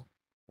well.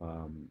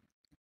 Um,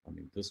 I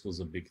mean, this was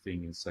a big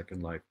thing in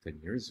Second Life 10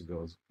 years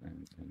ago,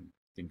 and I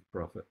think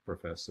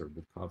Professor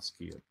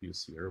Djorgovski at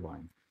UC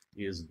Irvine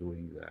is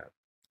doing that.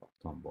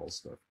 Tom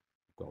Bolster,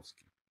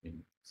 Djorgovski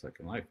in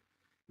Second Life,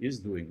 is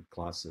doing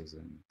classes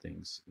and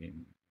things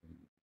in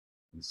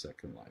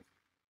Second Life.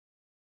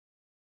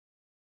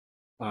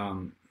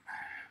 Um,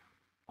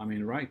 I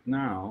mean, right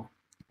now,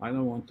 I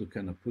don't want to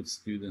kind of put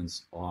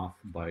students off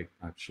by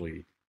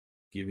actually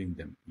giving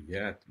them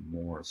yet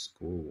more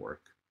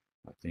schoolwork.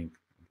 I think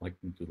I'd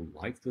like them to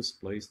like this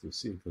place, to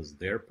see it as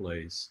their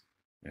place,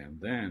 and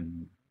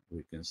then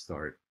we can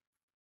start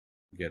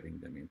getting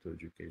them into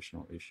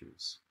educational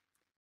issues.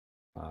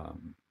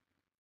 Um,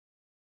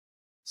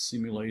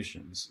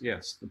 Simulations,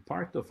 yes, the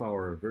part of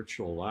our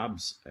virtual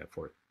labs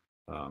effort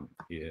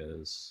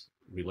is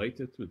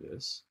related to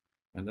this.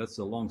 And that's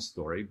a long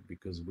story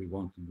because we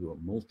want to do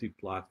a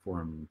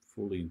multi-platform,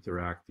 fully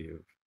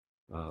interactive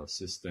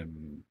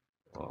system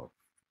of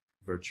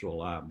virtual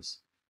labs,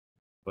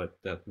 but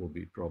that will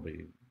be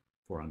probably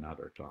for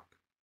another talk.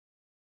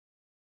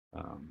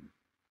 Um,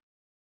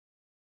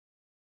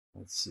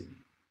 let's see.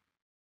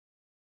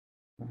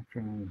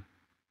 Background.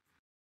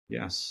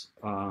 Yes.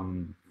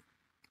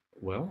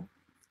 Well,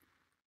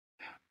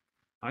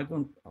 I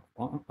don't,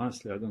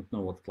 honestly, I don't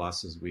know what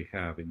classes we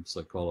have in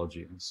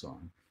psychology and so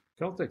on.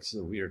 Caltech is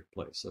a weird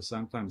place. I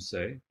sometimes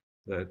say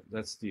that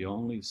that's the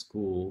only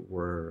school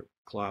where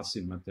class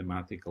in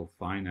mathematical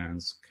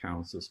finance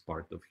counts as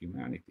part of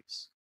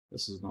humanities.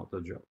 This is not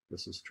a joke.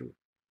 This is true.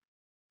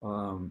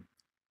 Um,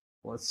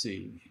 let's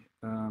see.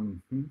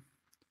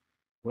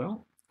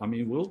 Well, I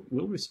mean,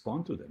 we'll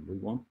respond to them.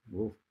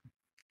 We'll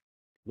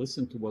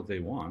listen to what they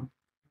want,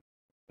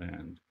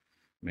 and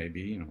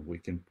maybe we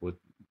can put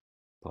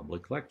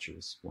public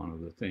lectures. One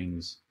of the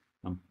things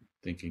I'm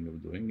thinking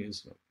of doing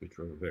is, which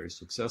were very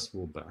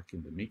successful back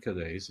in the Mika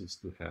days, is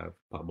to have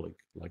public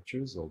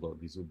lectures, although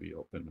these will be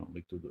open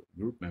only to the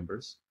group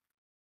members.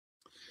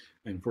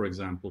 And for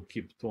example,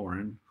 Kip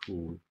Thorne,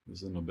 who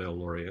is a Nobel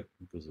laureate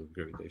because of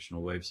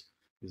gravitational waves,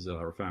 is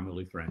our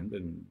family friend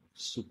and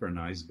super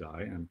nice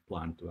guy, and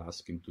plan to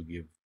ask him to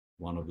give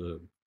one of the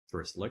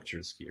first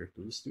lectures here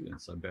to the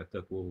students. I bet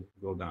that will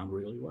go down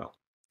really well.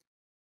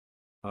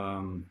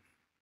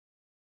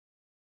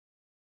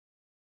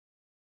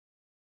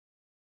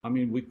 I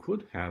mean, we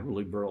could have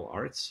liberal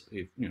arts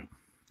if,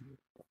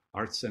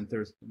 art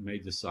centers may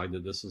decide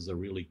that this is a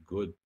really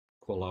good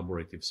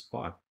collaborative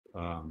spot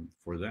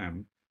for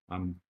them.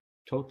 I'm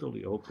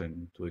totally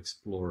open to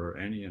explore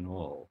any and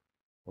all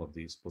of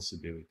these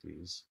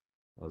possibilities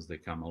as they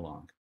come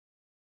along.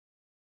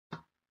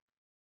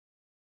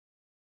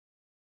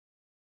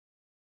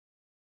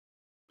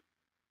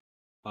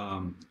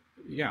 Um,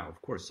 yeah,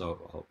 of course,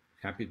 I'll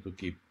happy to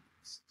keep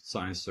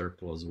Science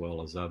Circle as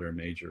well as other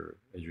major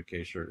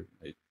educator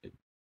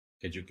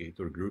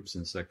groups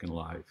in Second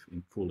Life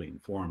fully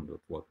informed of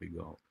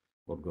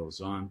what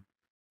goes on.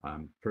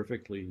 I'm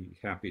perfectly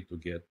happy to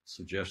get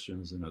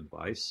suggestions and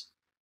advice.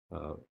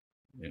 Uh,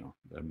 there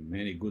are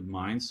many good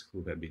minds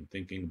who have been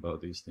thinking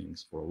about these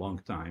things for a long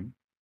time,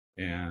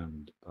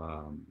 and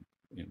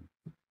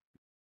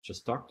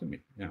just talk to me.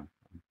 Yeah,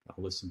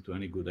 I'll listen to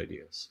any good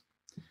ideas.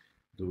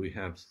 Do we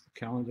have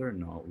calendar?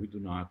 No, we do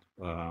not.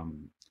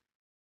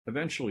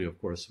 Eventually, of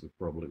course, we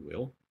probably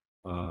will.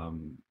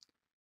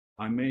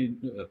 I may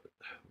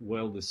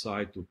well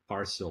decide to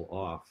parcel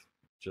off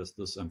just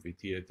this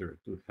amphitheater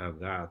to have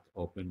that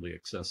openly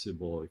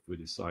accessible if we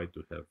decide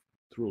to have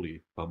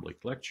truly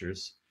public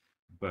lectures.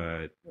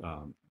 But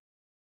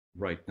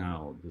right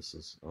now, this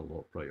is a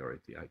low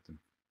priority item.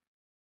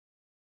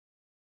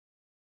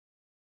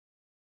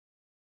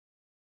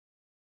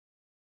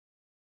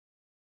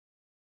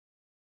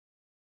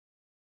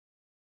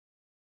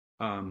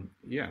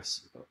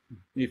 Yes,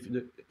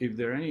 if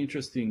there are any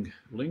interesting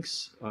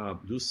links,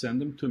 do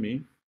send them to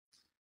me.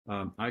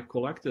 I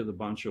collected a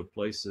bunch of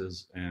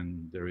places,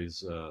 and there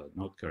is a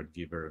note card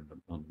giver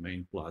on the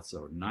main plots,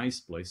 or nice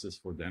places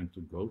for them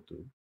to go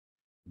to,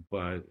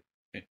 but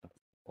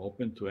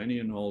open to any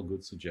and all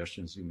good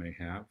suggestions you may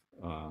have.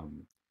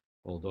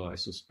 Although I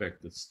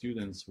suspect that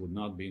students would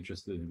not be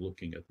interested in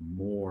looking at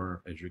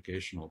more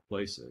educational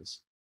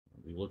places.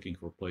 They're looking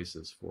for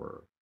places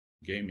for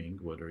gaming,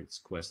 whether it's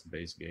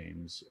quest-based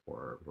games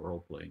or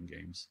role-playing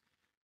games,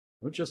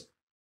 or just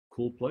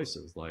cool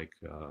places like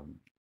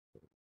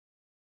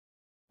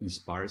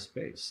Inspire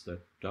Space.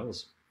 That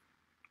was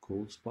a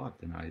cool spot,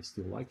 and I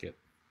still like it.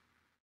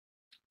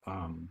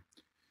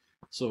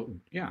 So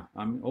yeah,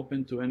 I'm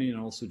open to any and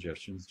all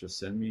suggestions. Just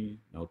send me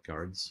note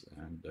cards,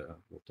 and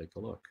we'll take a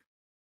look.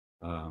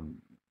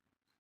 Um,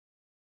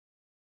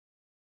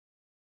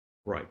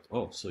 Right.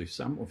 Oh, so if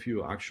some of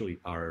you actually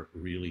are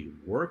really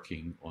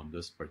working on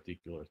this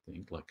particular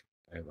thing, like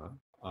Eva,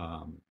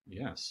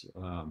 yes,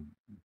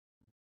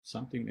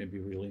 something may be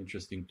really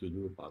interesting to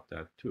do about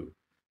that too.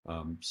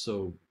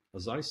 So,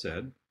 as I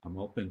said, I'm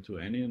open to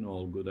any and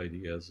all good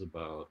ideas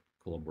about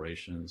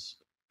collaborations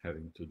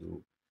having to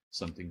do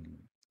something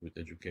with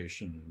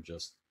education and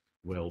just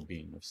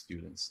well-being of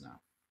students now.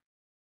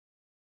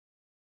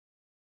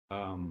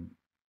 Um,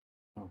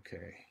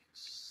 okay,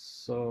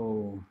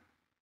 so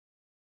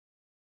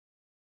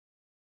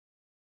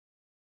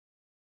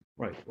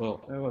right.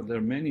 Well, there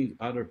are many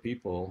other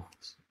people,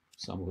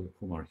 some of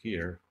whom are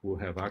here, who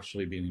have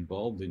actually been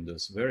involved in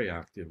this very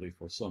actively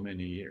for so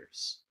many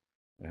years.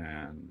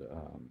 And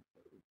I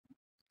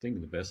think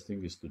the best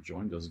thing is to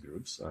join those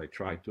groups. I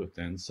tried to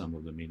attend some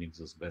of the meetings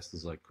as best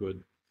as I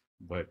could,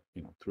 but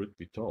truth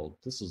be told,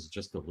 this is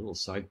just a little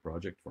side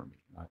project for me.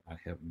 I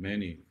have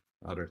many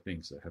other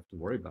things I have to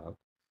worry about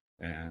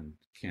and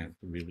can't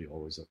really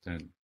always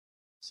attend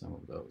some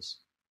of those.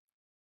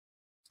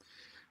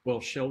 Well,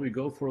 shall we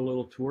go for a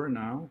little tour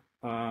now?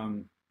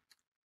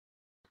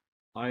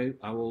 I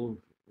will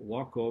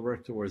walk over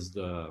towards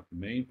the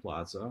main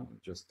plaza,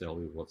 just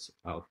tell you what's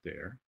out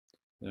there.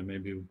 Then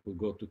maybe we'll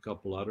go to a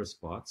couple other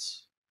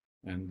spots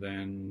and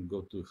then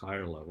go to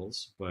higher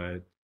levels.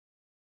 But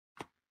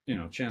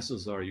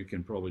chances are you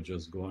can probably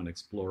just go and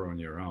explore on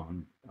your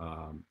own,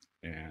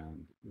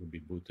 and you'll be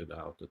booted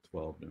out at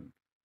 12 noon.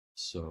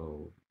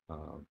 So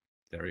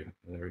there you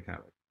have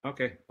it.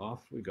 Okay,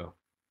 off we go.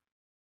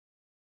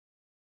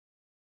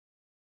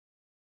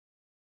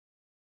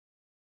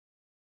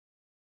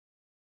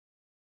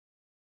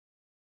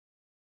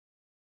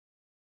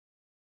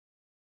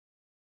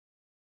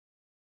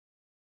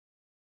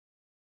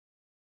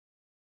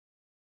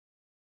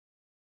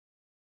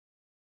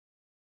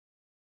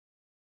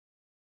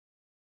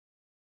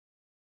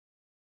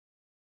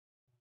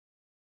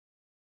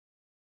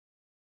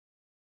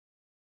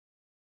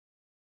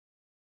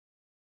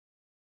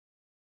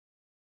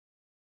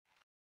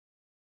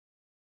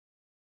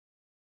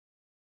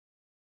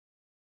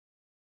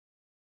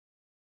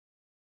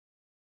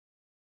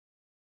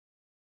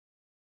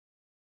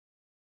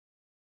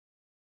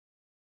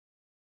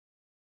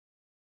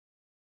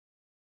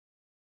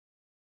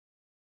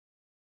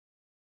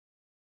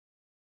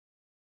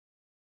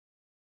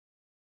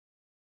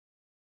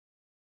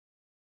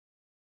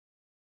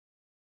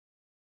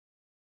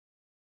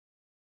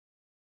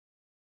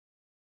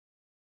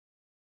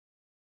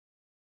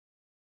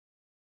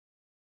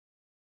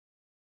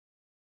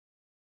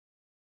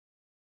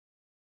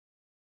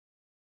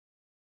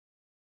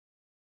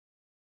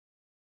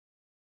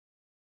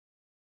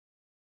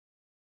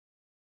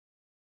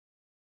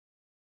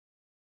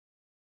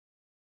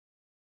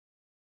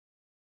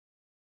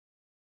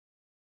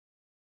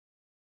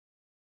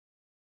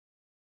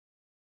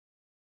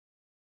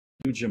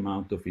 Huge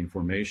amount of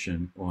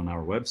information on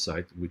our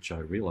website, which I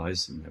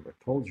realized I never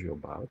told you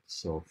about.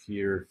 So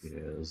here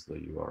is the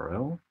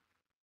URL.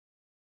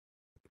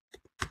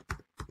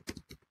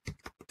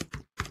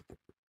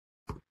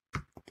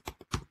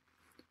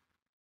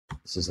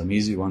 This is an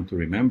easy one to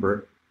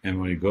remember. And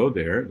when you go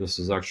there, this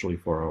is actually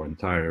for our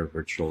entire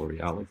virtual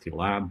reality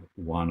lab.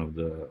 One of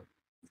the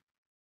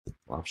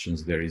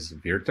options there is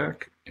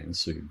VirTech. And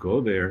so you go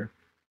there,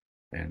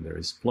 and there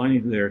is plenty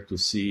there to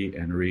see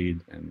and read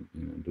and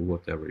do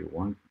whatever you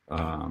want.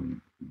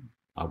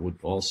 I would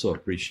also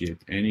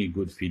appreciate any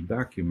good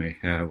feedback you may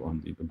have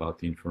about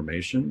the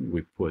information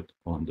we put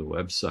on the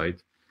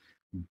website,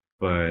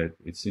 but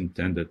it's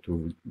intended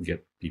to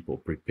get people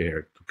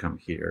prepared to come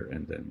here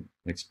and then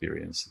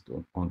experience it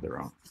on their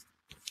own.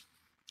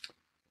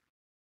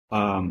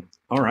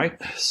 All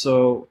right,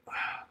 so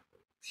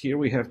here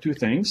we have two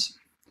things.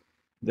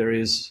 There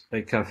is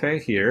a cafe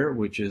here,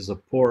 which is a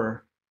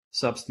poor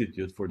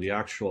substitute for the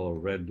actual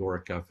Red Door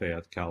Cafe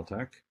at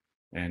Caltech.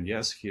 And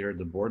yes, here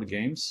the board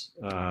games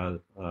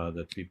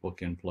that people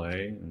can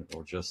play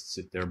or just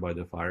sit there by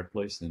the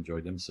fireplace and enjoy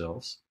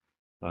themselves.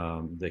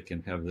 They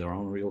can have their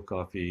own real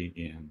coffee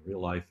in real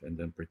life and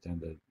then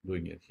pretend they're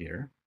doing it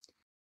here.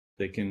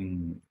 They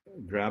can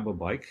grab a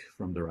bike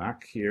from the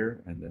rack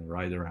here and then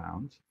ride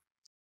around.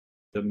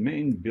 The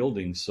main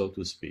building, so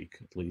to speak,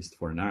 at least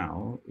for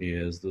now,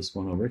 is this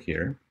one over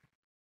here.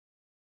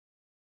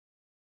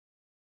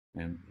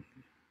 And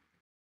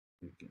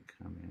you can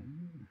come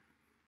in.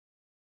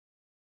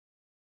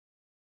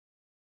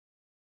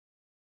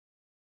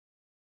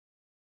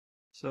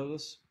 So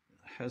this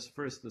has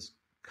first this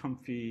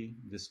comfy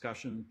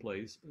discussion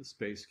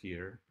space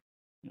here,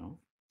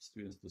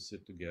 students to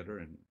sit together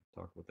and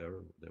talk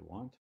whatever they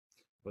want.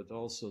 But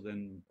also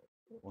then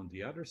on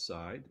the other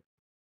side,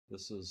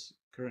 this is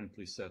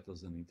currently set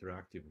as an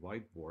interactive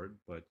whiteboard,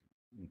 but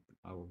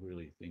I was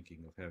really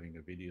thinking of having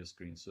a video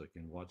screen so I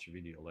can watch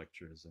video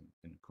lectures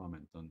and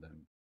comment on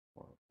them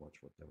or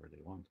watch whatever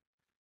they want.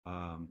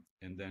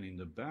 And then in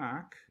the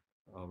back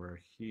over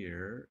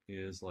here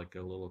is like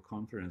a little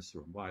conference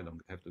room. Well, I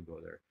don't have to go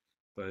there,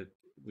 but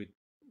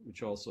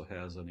which also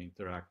has an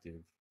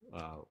interactive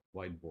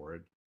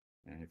whiteboard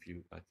And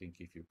I think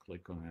if you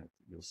click on it,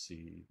 you'll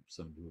see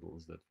some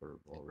doodles that were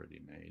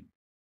already made.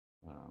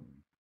 Um,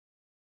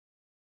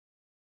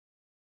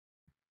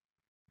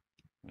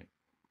 right.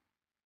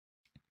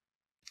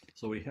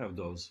 So we have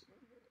those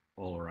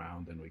all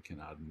around, and we can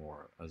add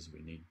more as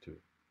we need to.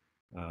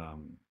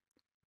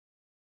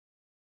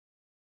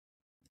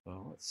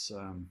 Well, let's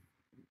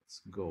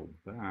go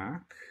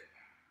back.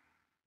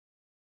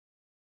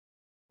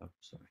 Oh,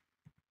 sorry.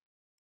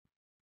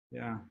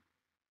 Yeah,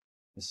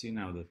 I see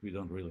now that we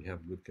don't really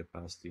have good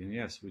capacity. And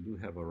yes, we do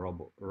have a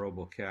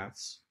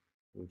RoboCats,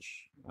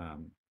 which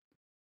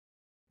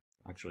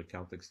actually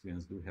Caltech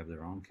students do have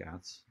their own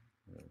cats.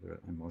 They're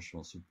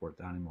emotional support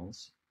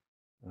animals.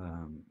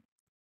 Um,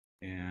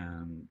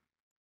 and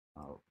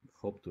I'll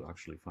hope to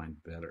actually find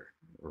better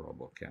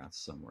RoboCats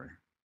somewhere.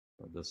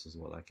 But this is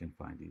what I can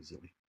find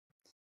easily.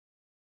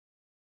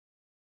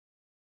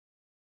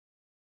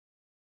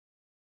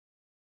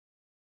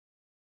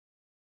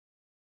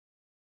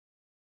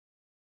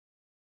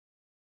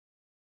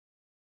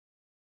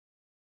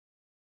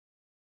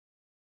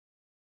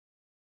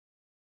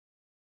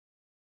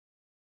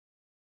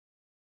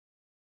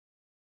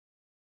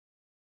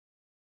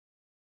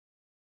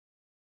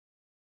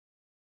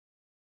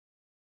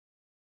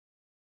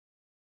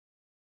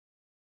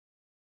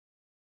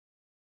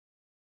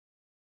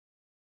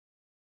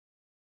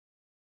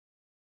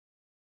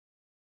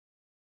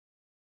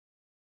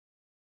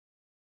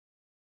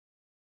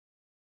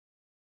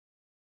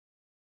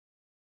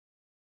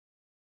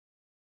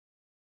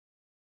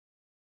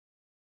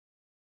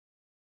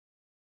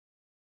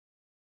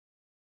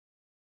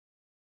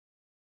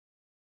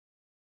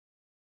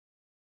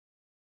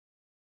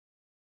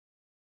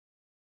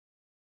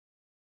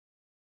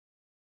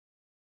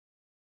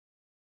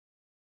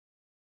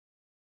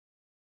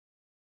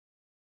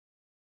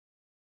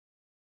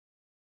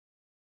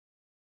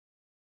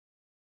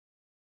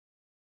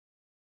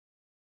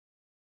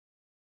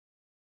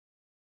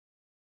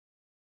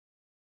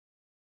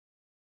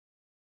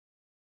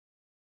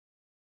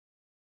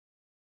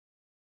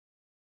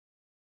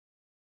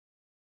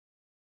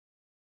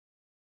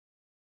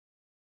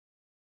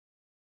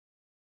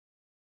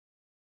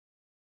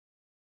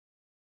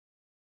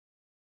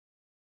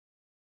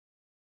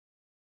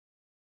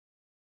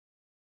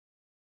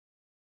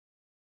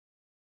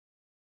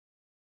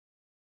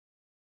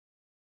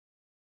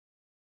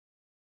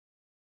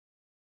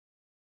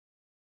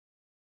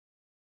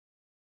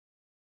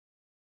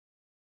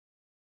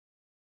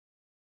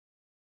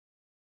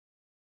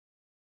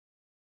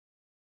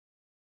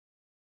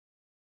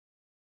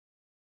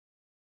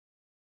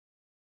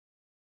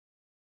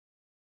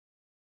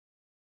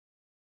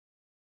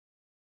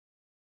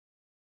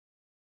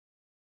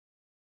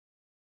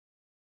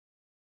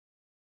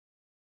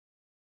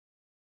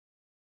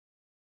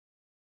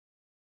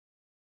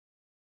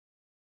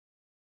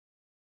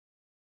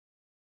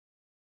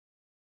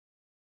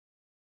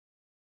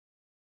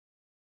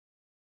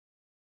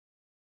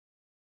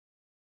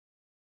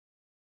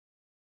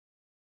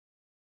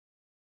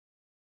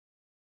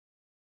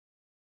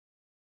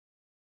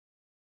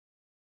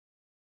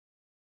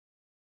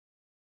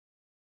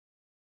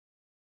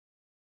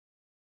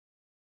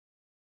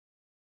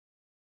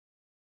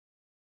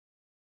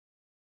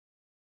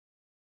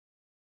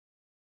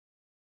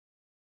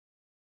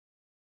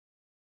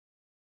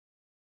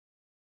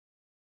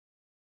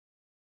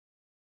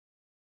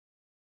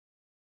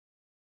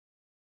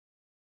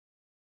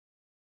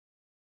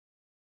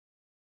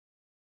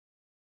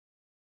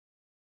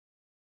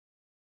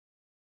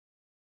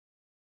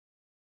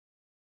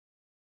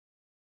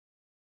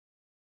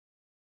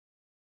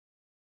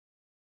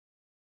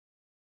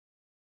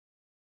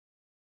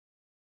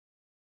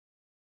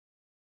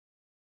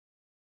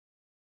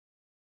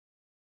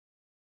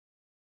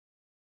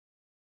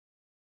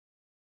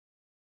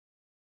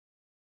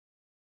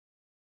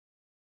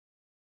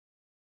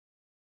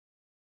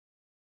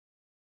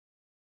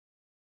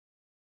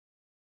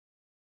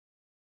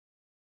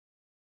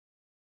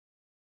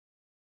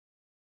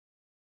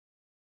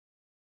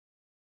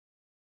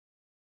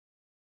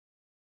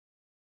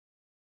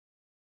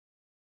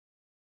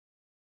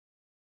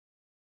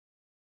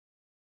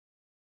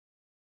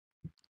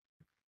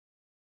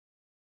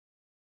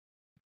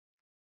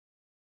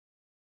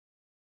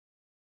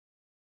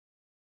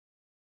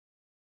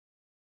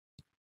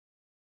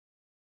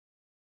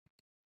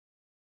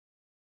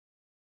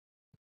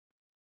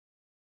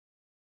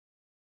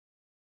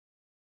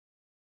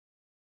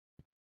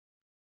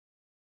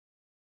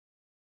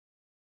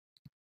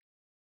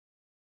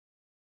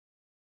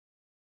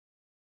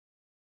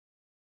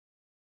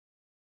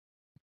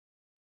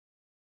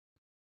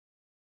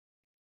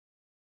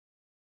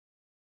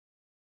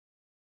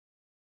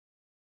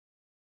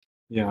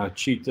 Yeah, I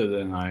cheated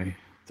and I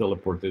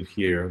teleported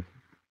here,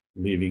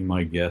 leaving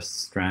my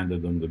guests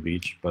stranded on the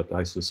beach, but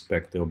I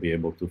suspect they'll be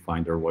able to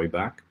find their way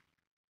back.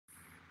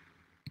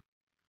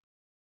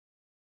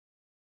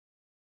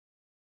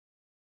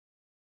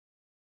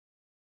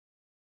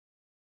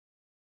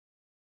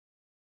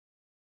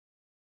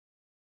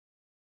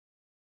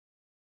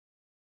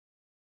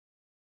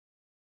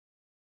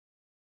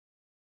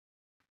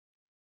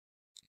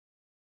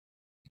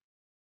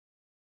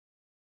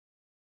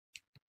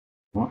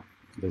 Well,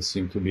 they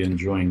seem to be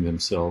enjoying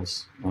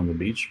themselves on the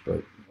beach,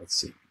 but let's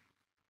see.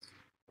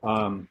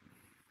 Um,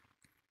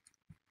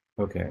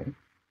 okay.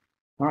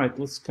 All right,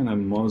 let's kind of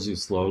mosey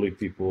slowly.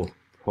 People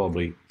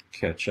probably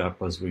catch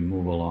up as we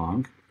move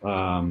along.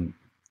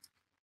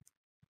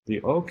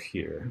 The oak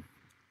here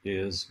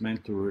is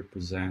meant to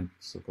represent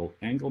so-called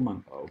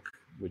Engelmann oak,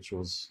 which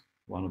was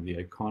one of the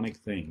iconic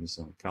things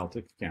on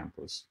Caltech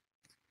campus.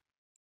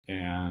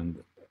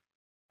 And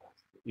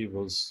it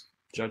was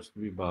judged to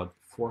be about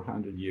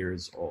 400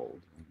 years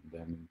old. And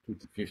then in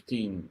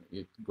 2015,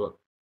 it got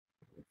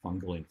a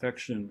fungal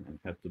infection and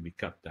had to be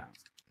cut down.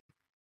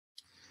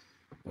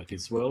 But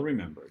it's well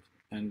remembered.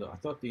 And I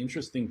thought the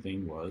interesting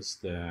thing was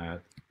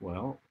that,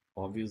 well,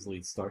 obviously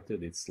it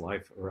started its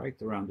life right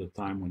around the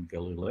time when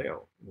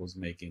Galileo was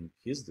making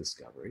his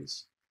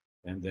discoveries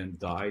and then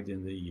died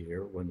in the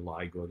year when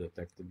LIGO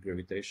detected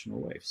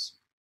gravitational waves.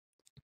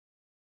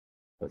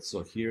 But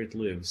so here it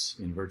lives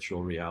in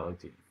virtual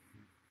reality.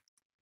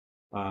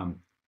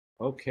 Um,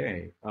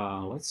 okay,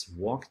 let's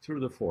walk through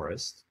the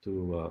forest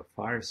to a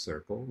fire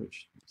circle,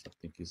 which I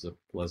think is a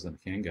pleasant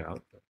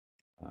hangout.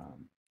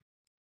 Um,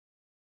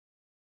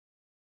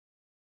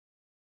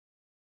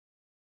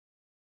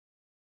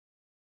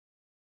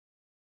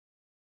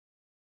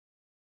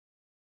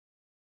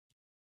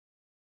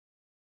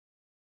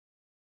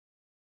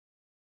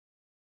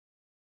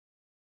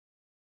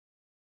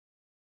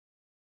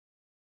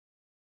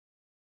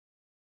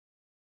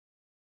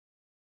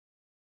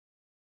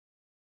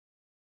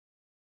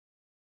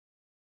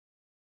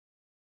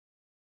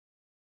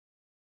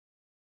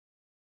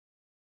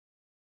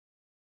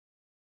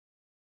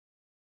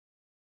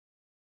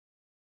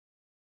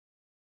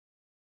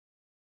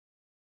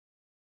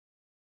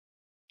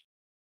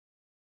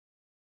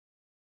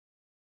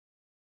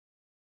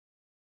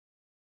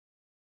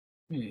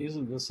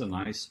 Isn't this a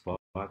nice spot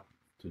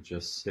to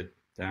just sit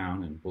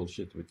down and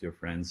bullshit with your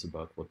friends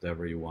about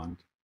whatever you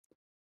want,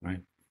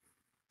 right?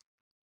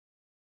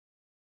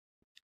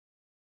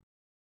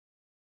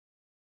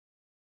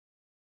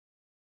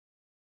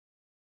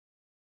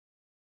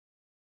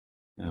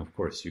 And of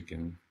course, you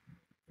can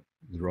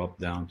drop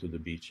down to the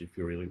beach if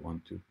you really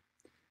want to.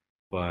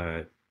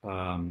 But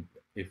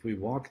if we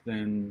walk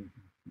then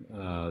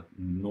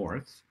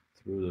north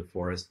through the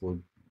forest,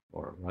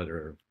 or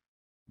rather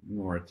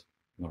north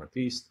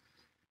northeast,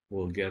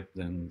 we'll get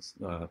then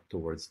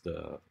towards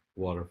the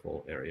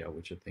waterfall area,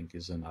 which I think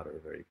is another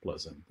very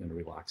pleasant and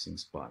relaxing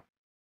spot.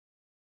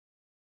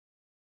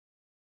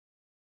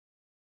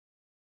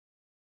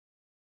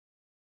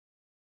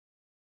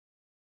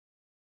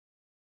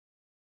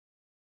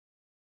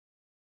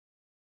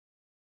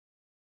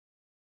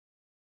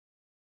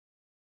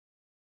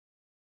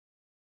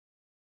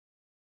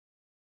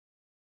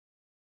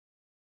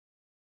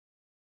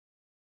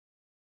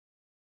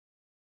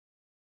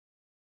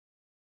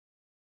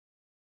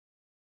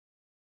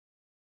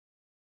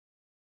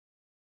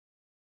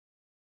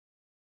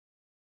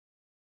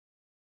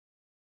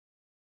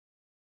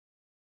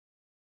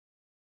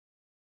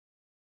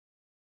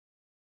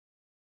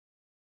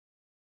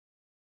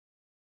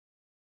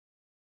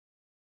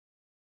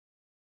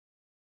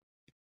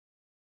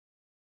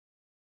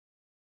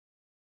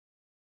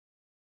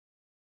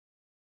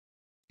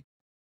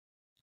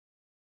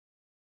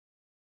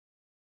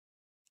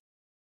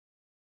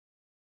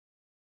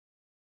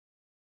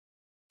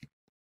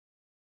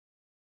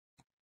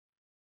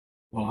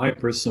 Well, I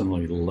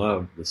personally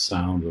love the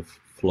sound of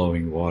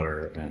flowing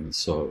water, and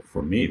so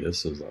for me,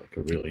 this is like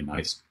a really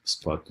nice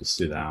spot to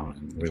sit down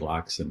and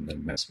relax and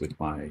then mess with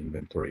my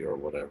inventory or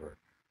whatever.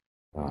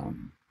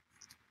 Um,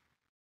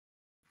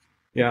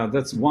 yeah,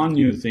 that's one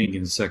new thing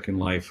in Second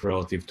Life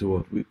relative to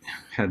what we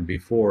had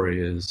before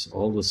is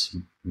all this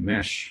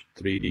mesh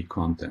 3D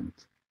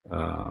content,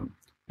 and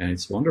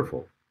it's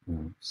wonderful.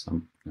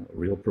 Some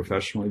real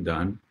professionally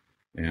done,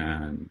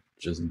 and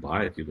just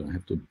buy it. You don't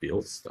have to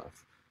build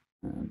stuff.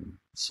 And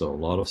so a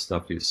lot of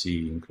stuff you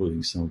see,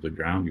 including some of the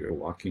ground you're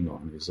walking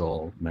on, is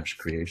all mesh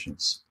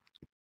creations.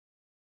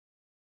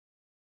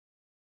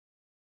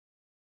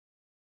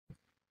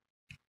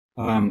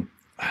 Um,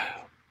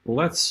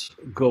 let's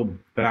go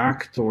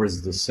back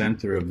towards the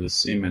center of the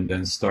sim and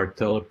then start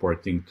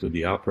teleporting to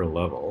the upper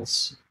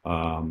levels.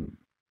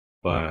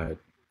 But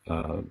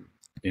uh,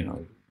 you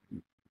know,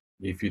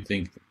 if you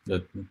think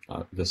that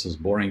this is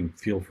boring,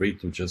 feel free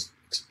to just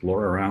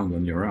explore around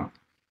on your own.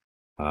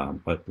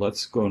 But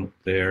let's go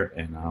there,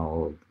 and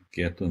I'll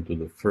get onto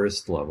the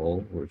first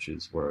level, which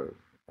is where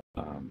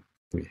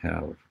we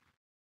have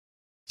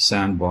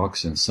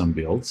sandbox and some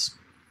builds.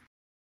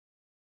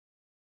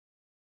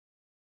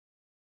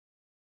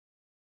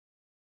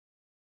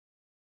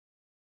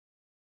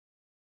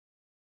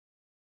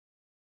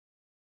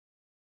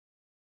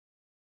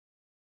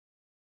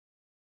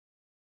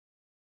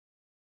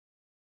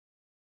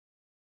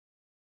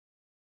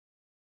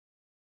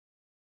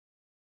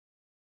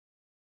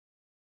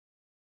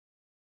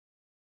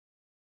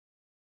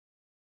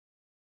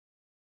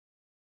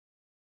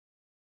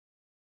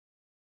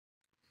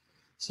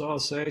 So I'll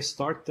say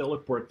start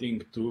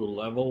teleporting to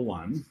level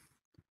one.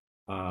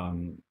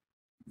 Um,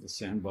 the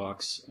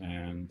sandbox,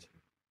 and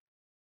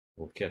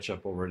we'll catch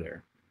up over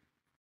there.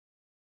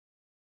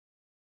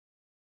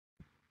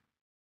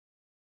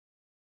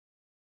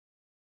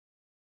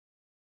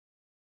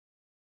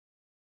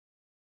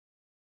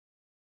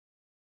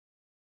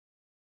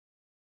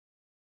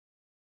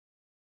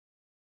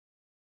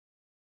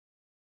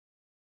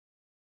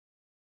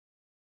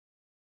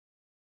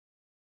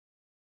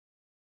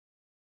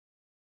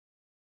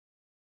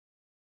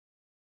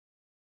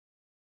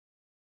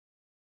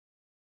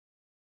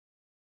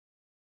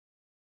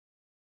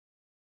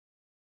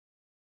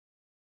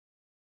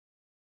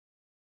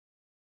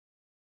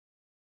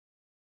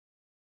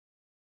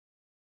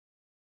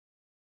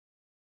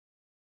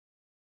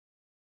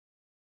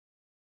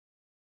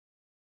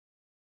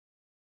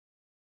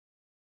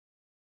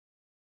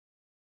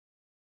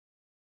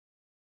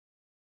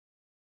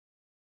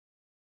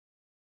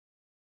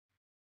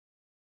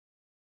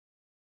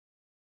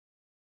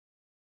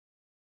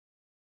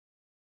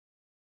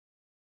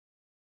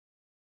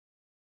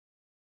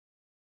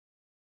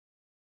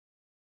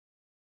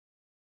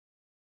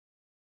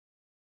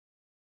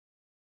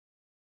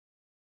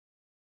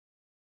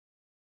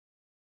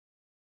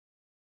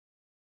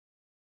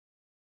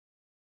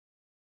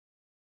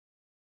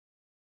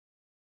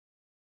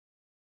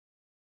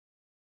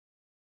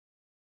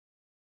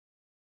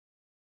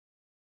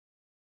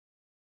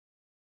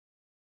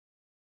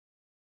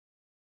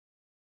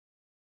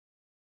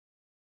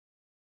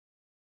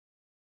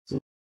 So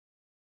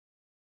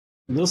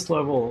this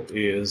level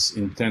is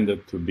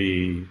intended to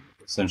be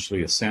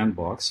essentially a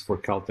sandbox for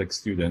Caltech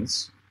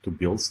students to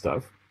build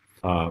stuff.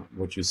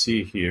 What you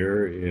see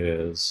here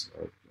is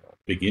a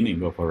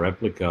beginning of a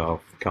replica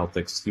of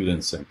Caltech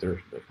Student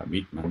Center, the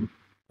commitment,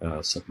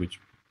 which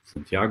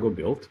Santiago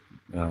built.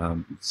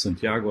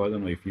 Santiago, I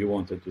don't know if you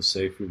wanted to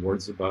say a few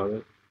words about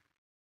it.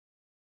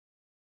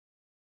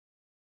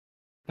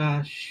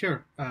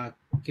 Sure.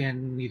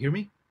 Can you hear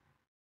me?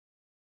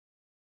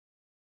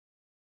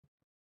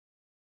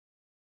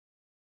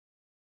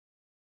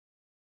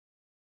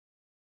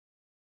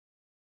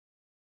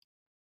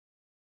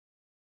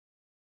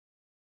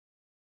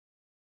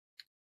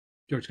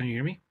 George, can you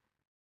hear me?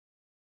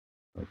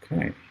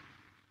 Okay.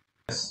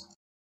 Yes.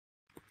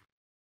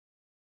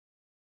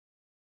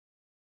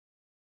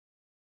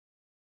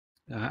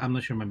 I'm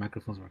not sure my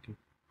microphone's working.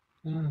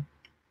 Uh,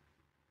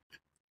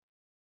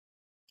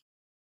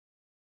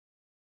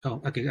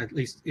 oh, okay. At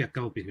least, yeah,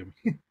 Kyle will hear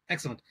me.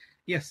 Excellent.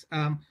 Yes.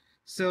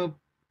 So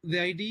the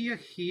idea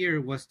here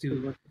was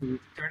to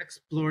start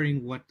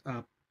exploring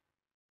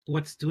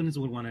what students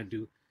would want to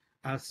do.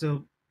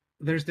 So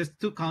there's this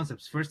two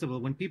concepts. First of all,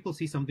 when people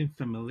see something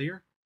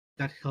familiar,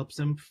 that helps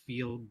them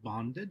feel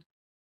bonded.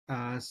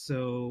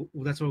 So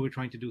that's what we're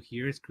trying to do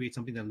here is create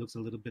something that looks a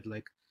little bit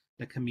like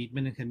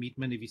commitment. And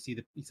commitment, if you see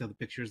the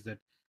pictures that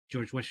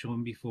George was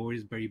showing before,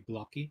 is very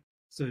blocky.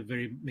 So it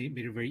made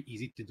it very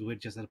easy to do it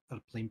just at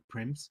a plain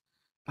premise.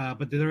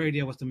 But the other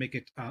idea was to make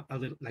it a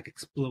little like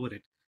explode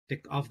it,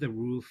 take off the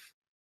roof,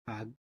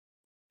 uh,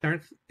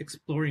 start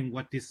exploring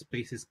what these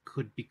spaces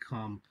could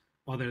become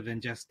other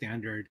than just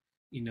standard.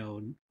 We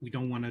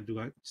don't want to do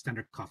a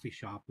standard coffee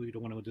shop. We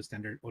don't want to do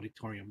standard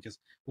auditorium. Just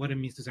what it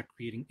means to start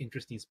creating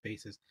interesting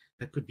spaces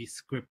that could be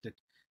scripted.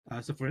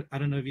 So for I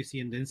don't know if you see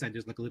in the inside,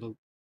 there's like a little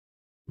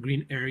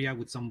green area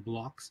with some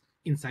blocks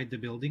inside the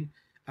building.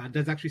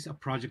 That's actually a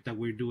project that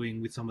we're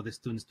doing with some of the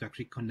students to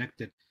actually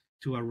connect it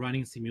to a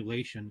running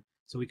simulation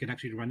so we can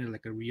actually run it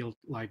like a real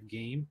live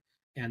game.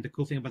 And the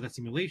cool thing about that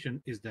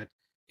simulation is that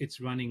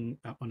it's running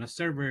on a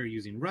server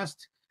using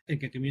Rust and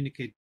can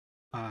communicate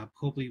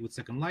hopefully with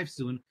Second Life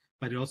soon,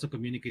 but it also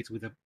communicates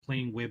with a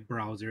plain web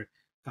browser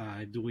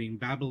doing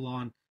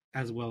Babylon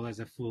as well as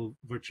a full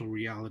virtual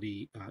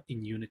reality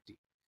in Unity.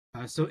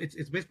 So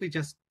it's basically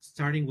just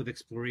starting with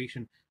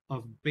exploration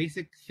of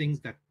basic things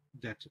that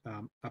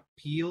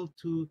appeal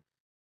to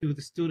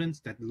the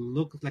students that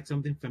look like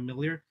something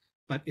familiar,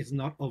 but it's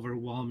not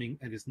overwhelming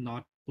and it's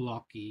not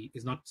blocky.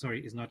 It's not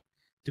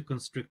too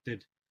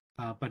constricted,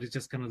 but it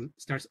just kind of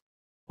starts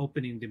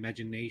opening the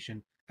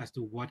imagination as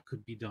to what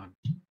could be done.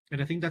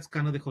 And I think that's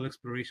kind of the whole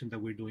exploration that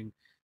we're doing,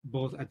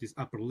 both at these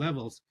upper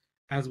levels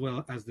as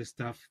well as the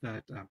stuff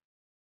that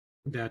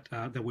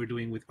we're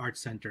doing with Art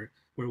Center,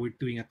 where we're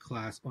doing a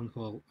class on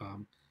whole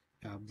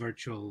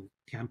virtual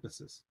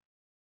campuses.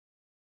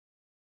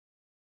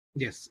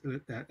 Yes,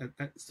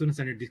 student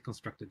centered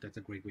deconstructed. That's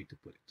a great way to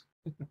put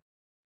it.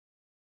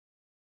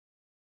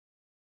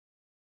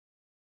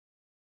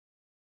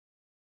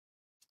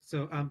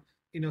 So,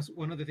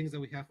 one of the things that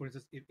we have, for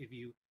instance, if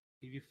you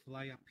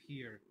fly up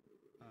here,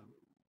 um,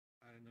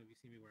 I don't know if you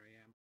see me where I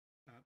am.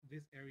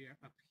 This area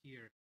up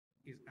here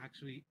is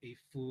actually a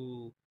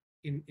full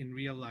in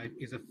real life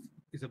is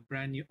a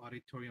brand new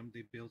auditorium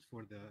they built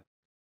for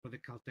the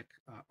Caltech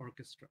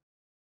orchestra.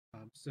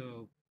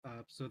 So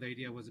the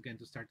idea was again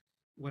to start.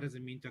 What does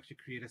it mean to actually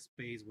create a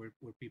space where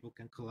people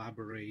can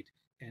collaborate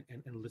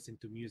and listen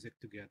to music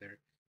together?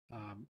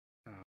 Um,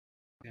 uh,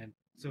 and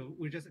so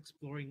we're just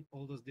exploring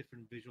all those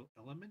different visual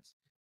elements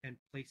and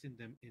placing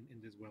them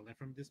in this world. And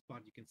from this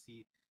spot, you can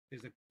see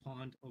there's a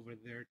pond over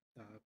there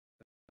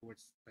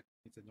towards, like,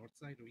 it's the north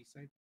side or east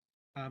side.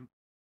 Um,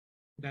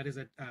 that is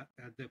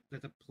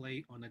that's a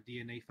play on a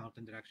DNA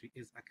fountain that actually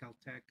is a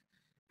Caltech.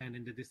 And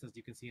in the distance,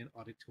 you can see an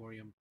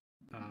auditorium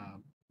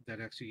that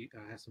actually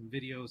has some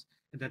videos.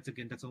 And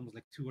that's almost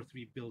like 2 or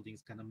 3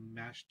 buildings kind of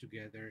mashed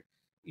together,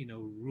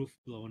 roof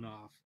blown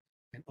off,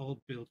 and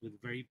all built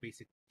with very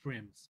basic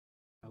prims,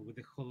 with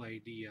the whole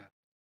idea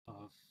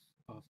of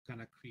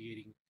kind of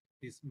creating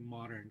these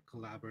modern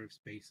collaborative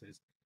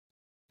spaces.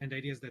 And the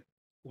idea is that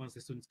once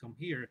the students come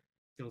here,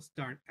 they'll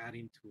start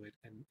adding to it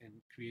and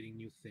creating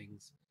new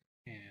things,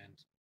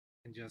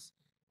 and just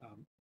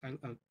um,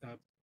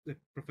 the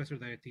professor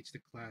that I teach the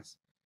class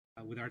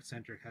with Art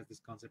Center has this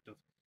concept of,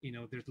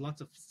 there's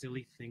lots of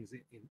silly things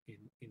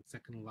in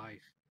Second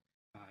Life.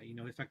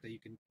 The fact that you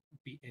can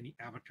be any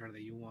avatar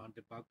that you want,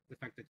 the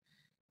fact that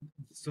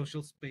the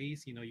social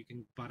space, you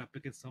can butt up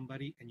against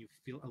somebody and you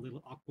feel a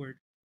little awkward,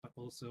 but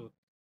also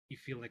you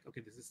feel like,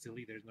 okay, this is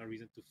silly. There's no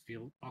reason to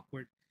feel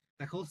awkward.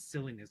 That whole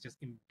silliness, just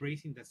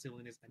embracing that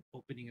silliness and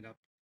opening it up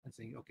and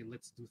saying, okay,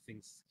 let's do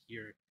things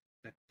here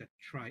that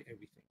try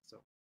everything.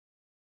 So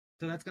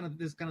this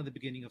is kind of the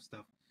beginning of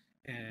stuff,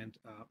 and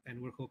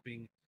we're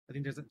hoping. I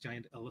think there's a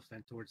giant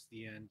elephant towards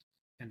the end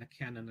and a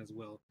cannon as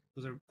well.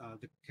 Those are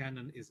the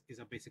cannon is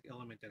a basic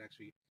element that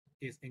actually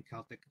is in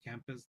Caltech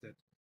campus that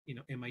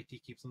MIT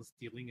keeps on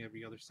stealing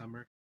every other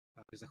summer.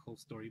 There's a whole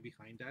story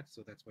behind that,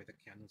 so that's why the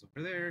cannon's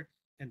over there.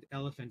 And the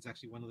elephant is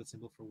actually one of the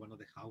symbols for one of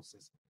the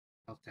houses,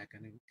 Caltech,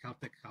 and in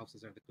Caltech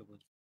houses are the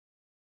equivalent.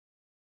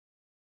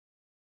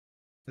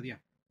 So yeah,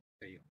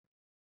 there you go.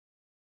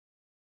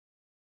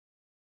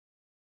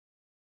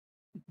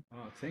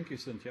 Thank you,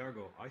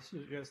 Santiago. I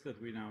suggest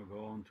that we now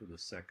go on to the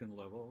second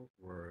level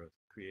where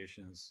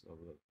creations of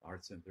the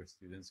Art Center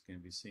students can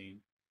be seen.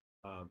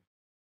 Uh,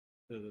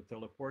 the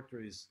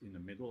teleporter is in the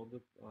middle of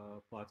the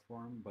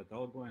platform, but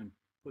I'll go and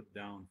put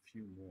down a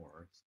few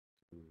more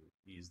to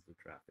ease the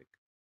traffic.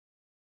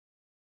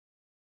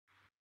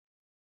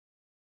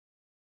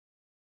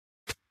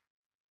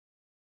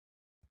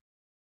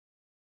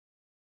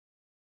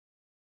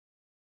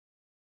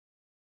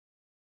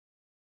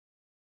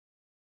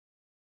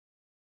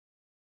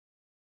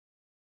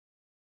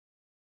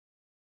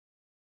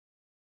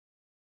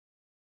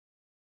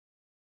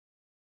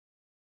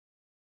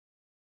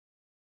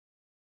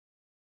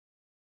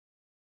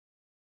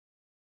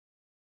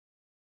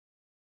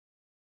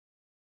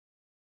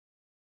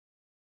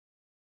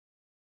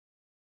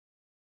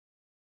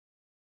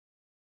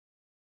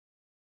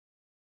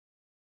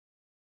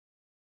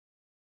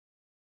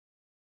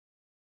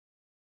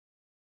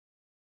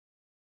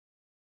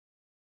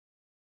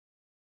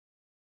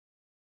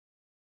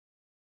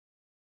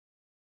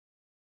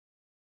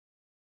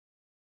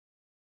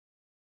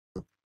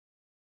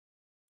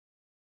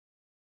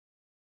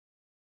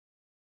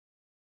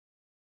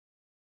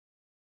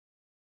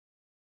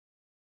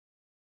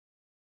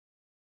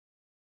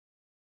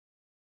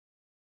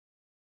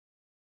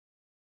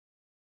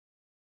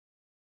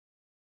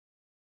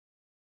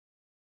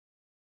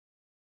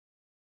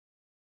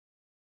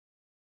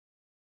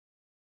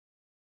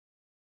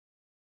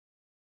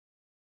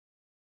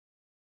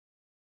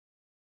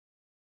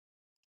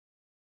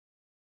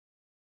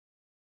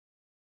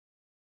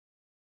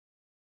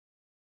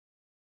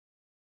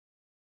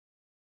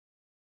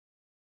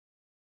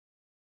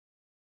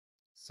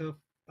 So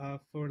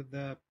for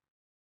the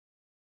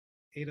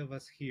 8 of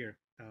us here,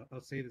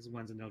 I'll say this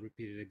once and I'll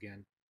repeat it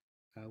again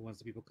once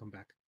the people come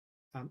back.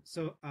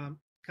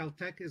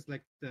 Caltech is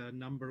like the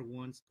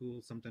 #1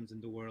 school sometimes in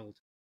the world,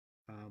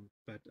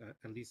 but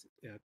at least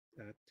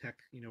tech,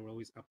 we're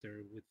always up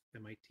there with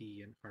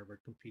MIT and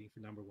Harvard competing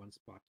for #1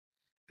 spot.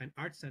 And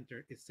Art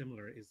Center is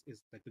similar, is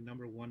like the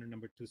 #1 or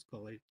 #2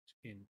 college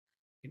in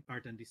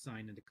art and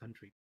design in the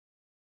country.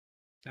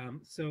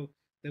 So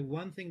the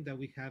one thing that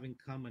we have in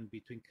common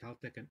between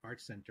Caltech and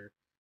Art Center,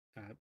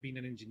 being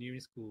an engineering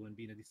school and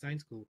being a design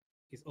school,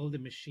 is all the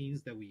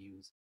machines that we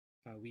use.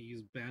 We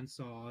use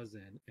bandsaws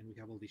and we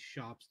have all these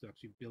shops to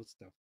actually build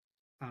stuff.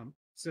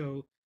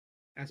 So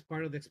as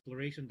part of the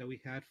exploration that we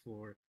had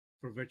for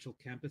virtual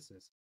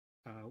campuses,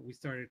 we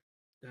started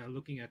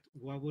looking at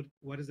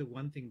what is the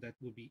one thing that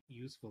would be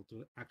useful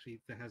to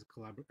actually that has a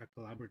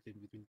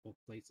collaborative between both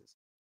places.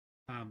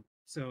 Um,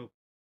 so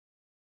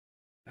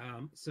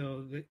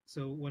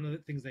so one of the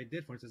things I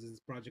did, for instance, is this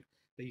project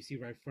that you see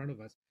right in front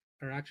of us,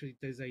 are actually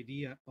this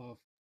idea of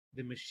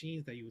the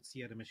machines that you would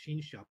see at a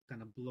machine shop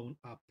kind of blown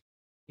up,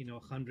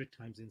 100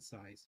 times in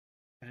size.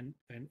 And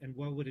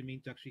what would it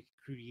mean to actually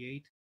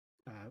create,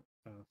 uh,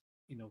 uh,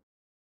 you know,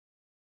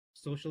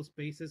 social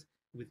spaces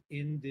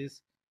within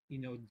this,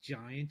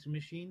 giant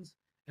machines,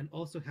 and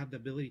also have the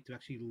ability to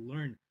actually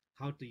learn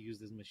how to use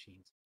these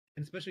machines.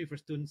 And especially for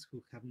students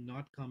who have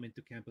not come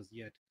into campus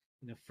yet,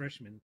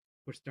 freshmen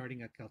who are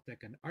starting at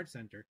Caltech and Art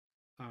Center,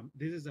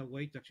 this is a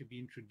way to actually be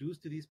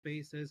introduced to these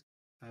spaces,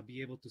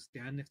 be able to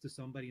stand next to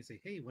somebody and say,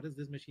 hey, what does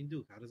this machine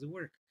do? How does it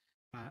work?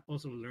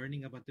 Also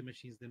learning about the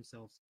machines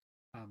themselves.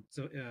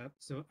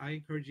 So I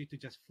encourage you to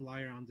just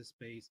fly around the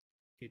space.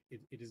 It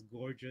is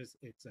gorgeous.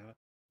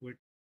 We're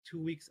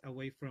 2 weeks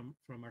away from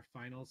our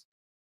finals,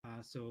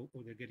 so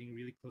they're getting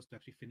really close to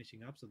actually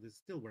finishing up. So this is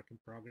still work in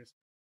progress.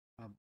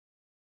 Um,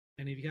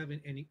 and if you have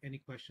any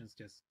questions,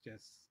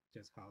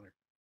 just holler.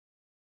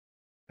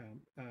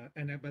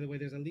 And by the way,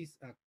 there's at least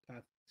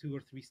 2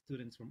 or 3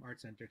 students from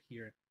Art Center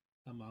here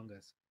among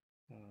us.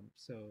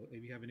 So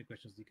if you have any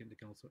questions, they can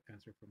also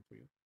answer them for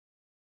you.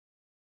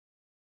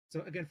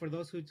 So again, for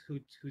those who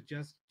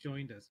just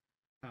joined us,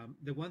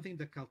 the one thing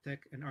that Caltech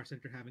and Art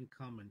Center have in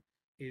common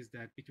is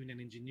that between an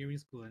engineering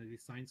school and a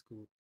design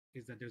school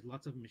is that there's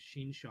lots of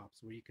machine shops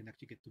where you can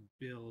actually get to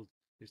build.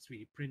 There's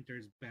 3D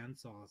printers,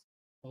 bandsaws,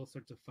 all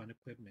sorts of fun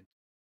equipment.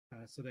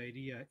 So the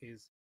idea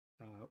is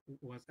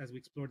was as we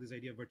explore this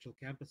idea of virtual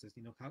campuses,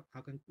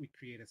 how can we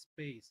create a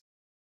space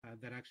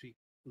that actually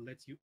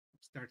lets you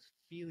start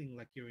feeling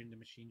like you're in the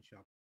machine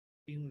shop,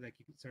 feeling like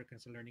you can start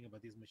kind of learning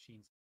about these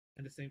machines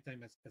at the same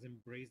time as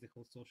embrace the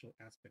whole social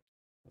aspect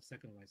of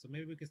Second Life. So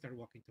maybe we can start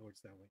walking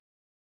towards that way.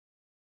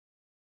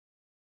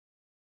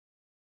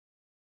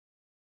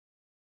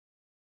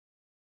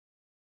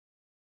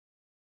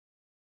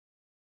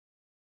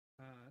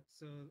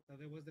 So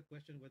there was the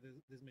question whether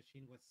this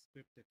machine was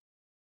scripted.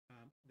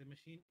 The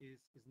machine is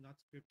not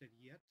scripted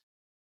yet.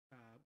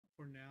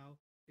 For now,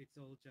 it's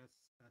all just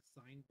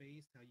sign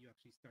based. How you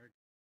actually start,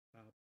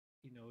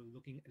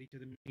 looking at each of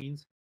the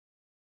machines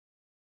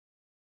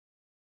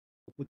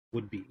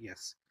would be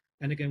yes.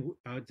 And again,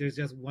 there's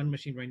just one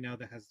machine right now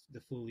that has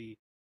the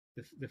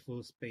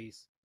full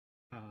space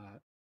uh,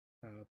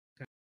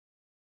 kind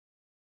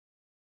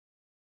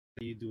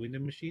that you do in the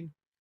machine.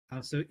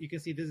 So you can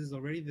see this is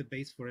already the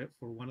base for it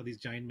for one of these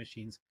giant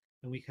machines,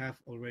 and we have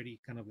already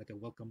kind of like a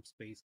welcome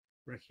space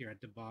right here at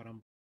the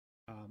bottom.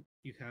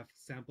 You have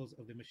samples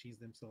of the machines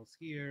themselves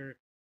here.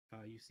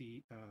 You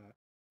see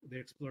they're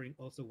exploring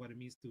also what it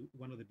means to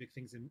one of the big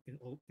things in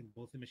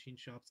both the machine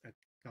shops at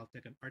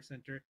Caltech and Art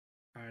Center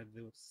are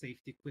the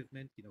safety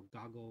equipment,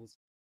 goggles.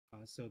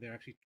 So we're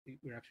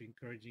actually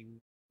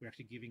encouraging, we're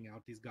actually giving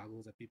out these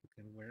goggles that people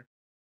can wear.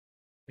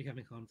 We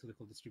haven't gone to the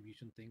whole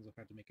distribution things of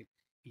how to make it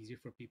easier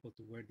for people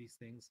to wear these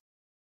things.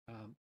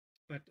 Um,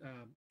 but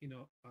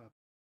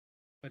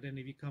but then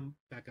if you come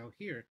back out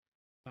here,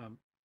 um,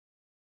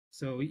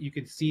 so you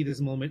can see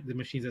this moment, the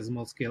machines at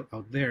small scale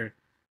out there,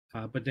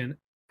 but then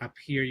up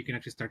here you can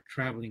actually start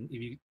traveling.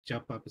 If you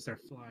jump up and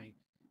start flying,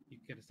 you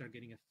can start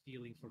getting a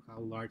feeling for how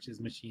large this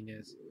machine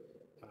is.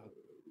 Uh,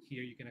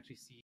 Here you can actually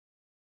see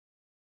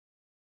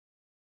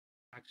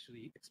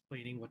actually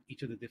explaining what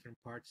each of the different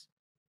parts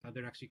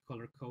they're actually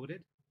color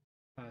coded.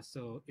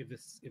 So if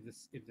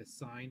the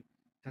sign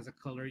has a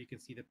color, you can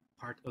see the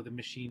part of the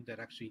machine that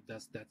actually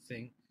does that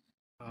thing.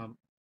 Um,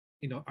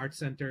 Art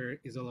Center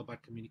is all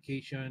about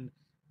communication,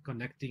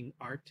 connecting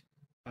art.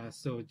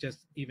 So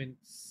just even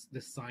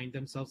the sign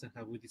themselves and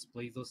how we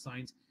display those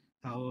signs,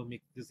 how we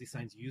make these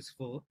designs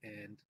useful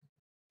and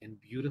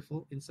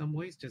beautiful in some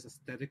ways, just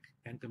aesthetic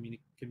and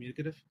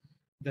communicative.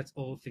 That's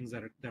all things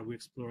that we're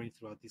exploring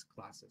throughout these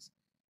classes.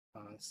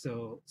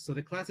 So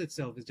the class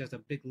itself is just a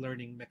big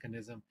learning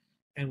mechanism,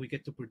 and we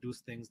get to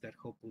produce things that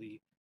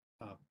hopefully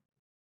uh,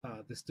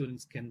 the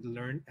students can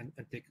learn and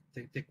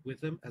take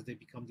with them as they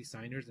become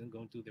designers and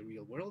go into the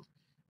real world,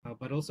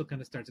 but also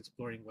kind of starts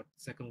exploring what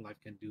Second Life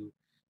can do,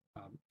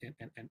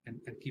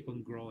 and keep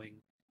on growing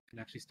and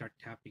actually start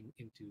tapping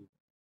into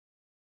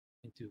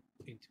into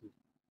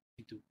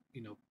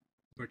into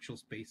virtual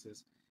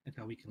spaces and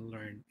how we can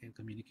learn and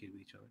communicate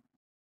with each other.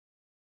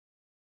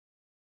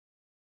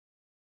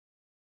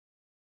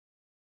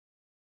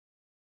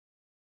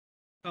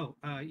 Oh,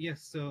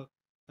 yes. So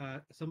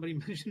somebody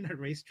mentioned a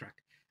racetrack.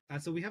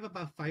 So we have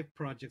about 5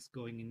 projects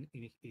going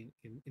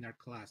in our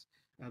class.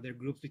 They're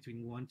groups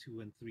between 1,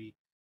 2, and 3.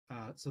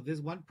 So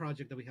this one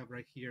project that we have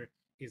right here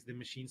is the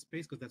machine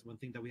space, because that's one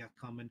thing that we have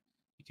common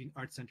between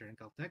Art Center and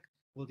Caltech.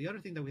 Well, the other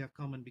thing that we have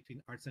common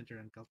between Art Center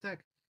and Caltech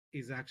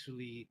is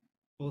actually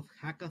both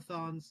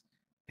hackathons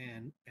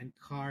and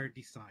car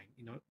design.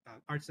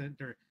 Art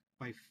Center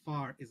by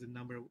far is the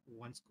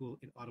 #1 school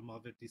in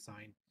automotive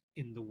design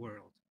in the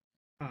world.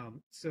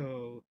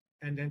 So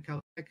and then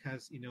Caltech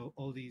has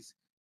all these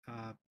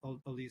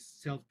all these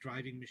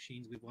self-driving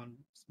machines. We've won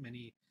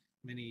many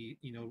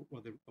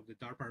of the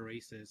DARPA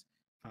races.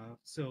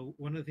 So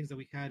one of the things that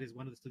we had is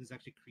one of the students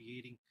actually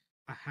creating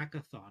a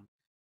hackathon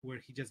where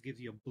he just gives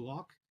you a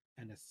block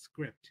and a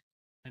script,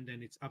 and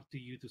then it's up to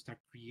you to start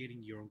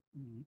creating your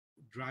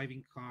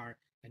driving car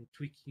and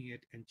tweaking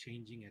it and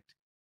changing it.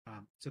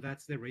 So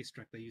that's the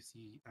racetrack that you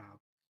see.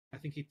 I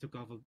think he took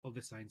off all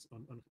the signs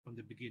on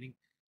the beginning,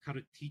 how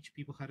to teach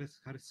people how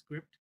to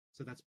script.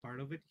 So that's part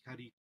of it. How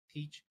do you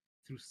teach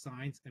through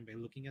signs and by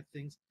looking at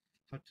things?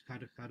 How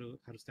to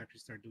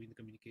start doing the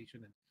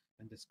communication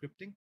and the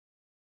scripting.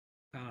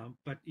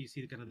 But you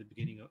see the kind of the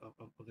beginning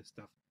of the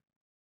stuff.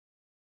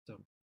 So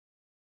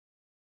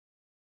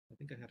I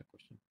think I had a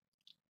question.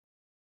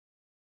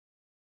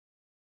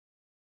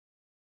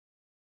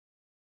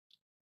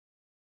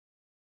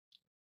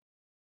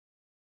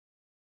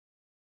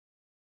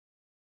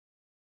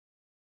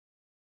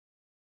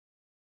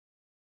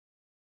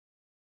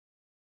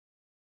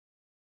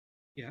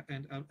 Yeah,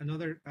 and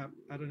another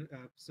I don't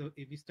so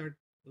if you start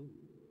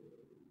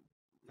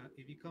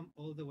if you come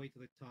all the way to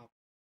the top,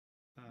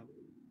 um,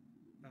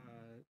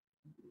 uh,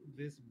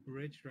 this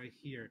bridge right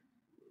here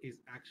is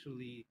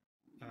actually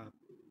uh,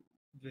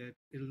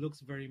 it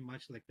looks very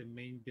much like the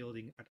main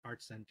building at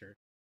Art Center.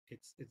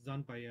 It's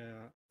done by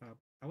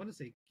I want to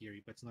say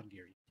Geary, but it's not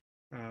Geary.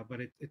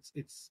 But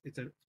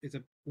it's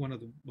a one of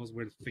the most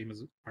world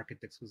famous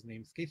architects whose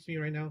name escapes me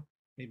right now.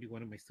 Maybe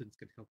one of my students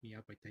can help me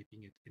out by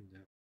typing it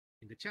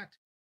in the chat.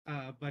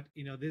 But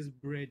you know, this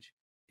bridge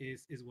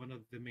is one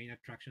of the main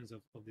attractions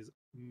of this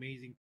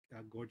amazing,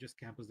 gorgeous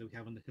campus that we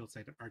have on the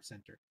hillside at Art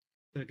Center.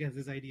 So again,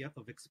 this idea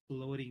of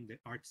exploding the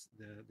arts,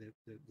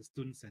 the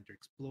student center,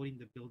 exploding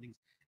the buildings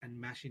and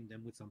mashing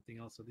them with something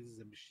else. So this is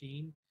a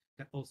machine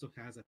that also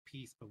has a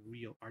piece of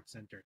real art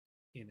center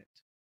in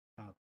it.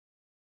 Uh,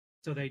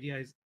 so the idea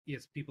is,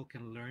 yes, people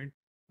can learn.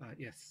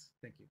 Yes,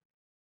 thank you,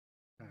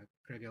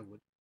 Craig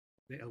Elwood.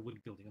 The Elwood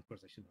building, of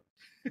course, I should know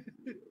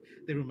that.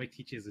 The room I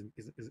teach is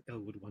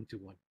Elwood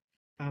 121.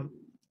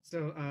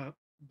 So,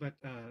 but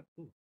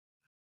ooh,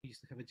 we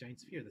used to have a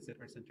giant sphere that said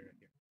art center right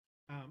here.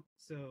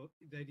 So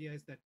the idea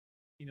is that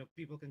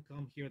people can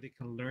come here, they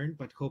can learn,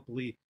 but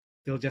hopefully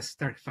they'll just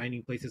start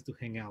finding places to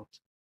hang out,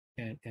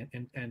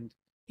 and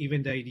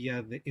even the idea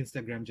of the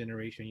Instagram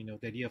generation,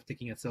 the idea of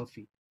taking a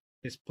selfie.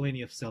 There's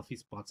plenty of selfie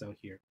spots out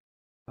here.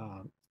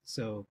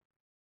 So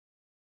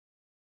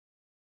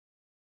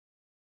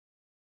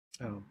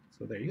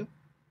so there you go.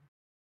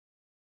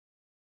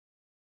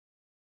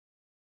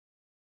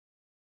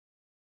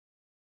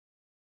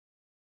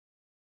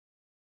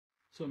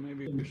 So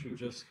maybe we should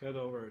just head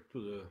over to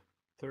the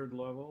third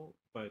level,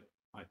 but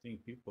I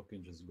think people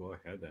can just go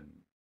ahead and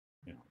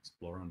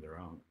explore on their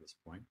own at this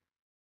point.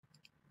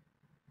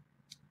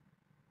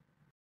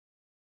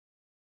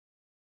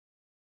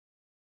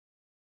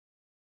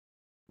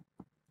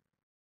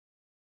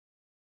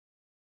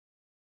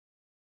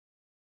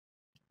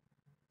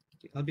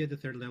 I'll be at the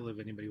third level if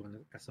anybody want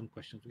to ask some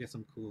questions. We got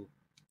some cool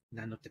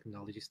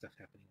nanotechnology stuff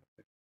happening up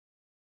there.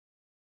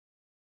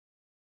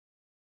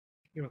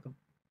 You're welcome.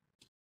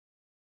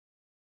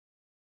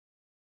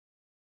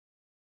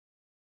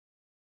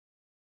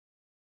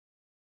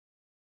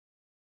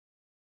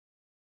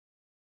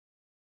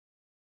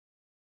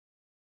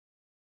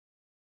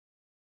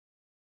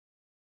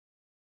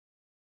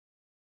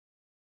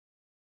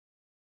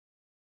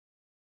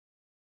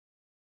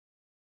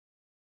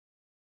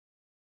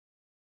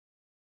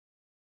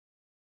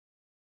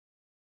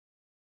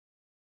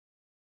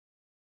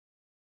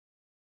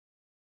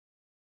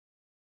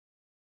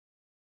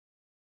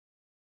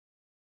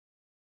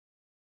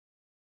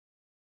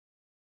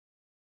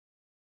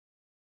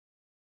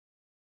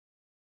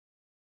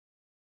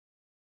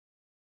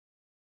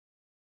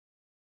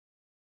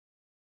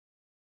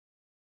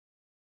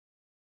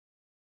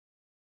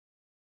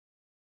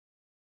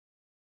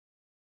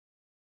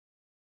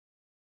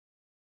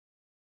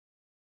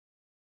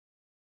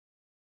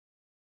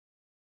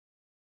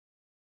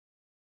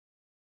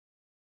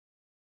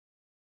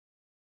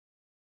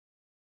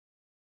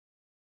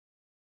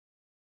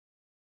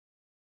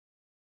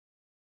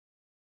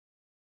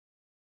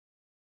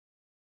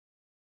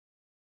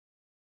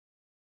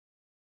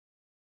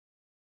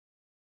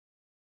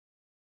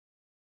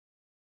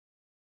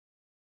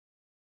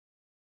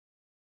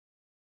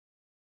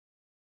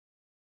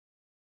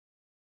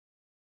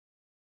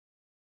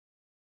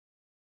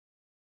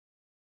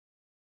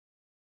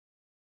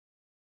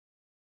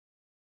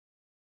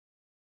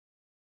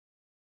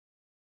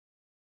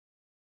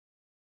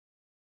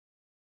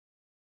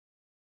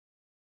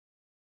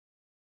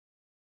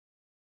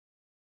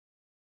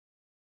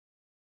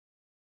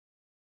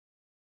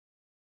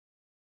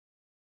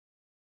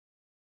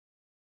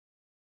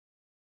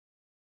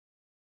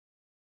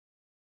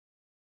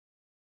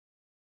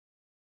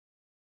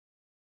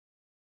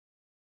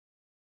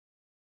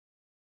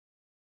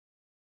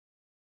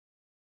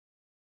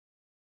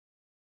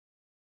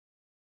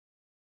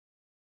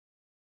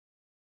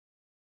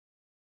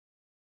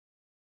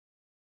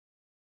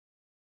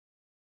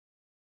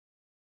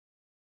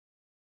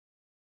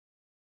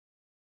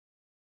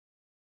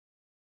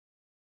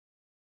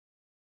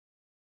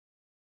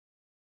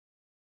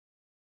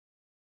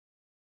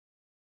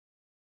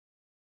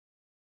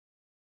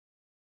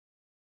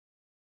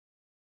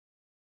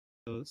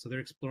 So they're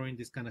exploring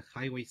this kind of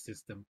highway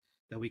system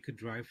that we could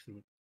drive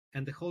through,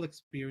 and the whole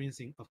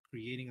experiencing of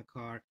creating a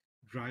car,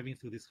 driving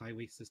through this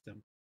highway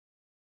system,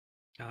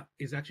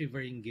 is actually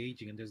very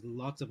engaging. And there's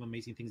lots of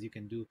amazing things you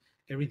can do.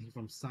 Everything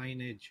from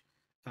signage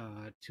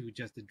to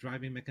just the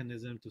driving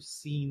mechanism to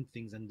seeing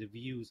things and the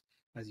views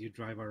as you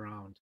drive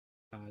around.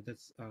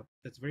 That's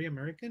very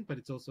American, but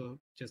it's also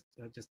just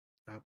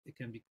it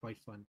can be quite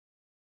fun.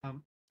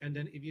 And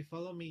then if you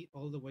follow me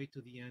all the way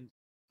to the end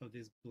of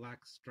this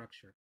black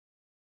structure.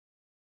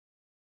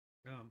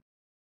 Um,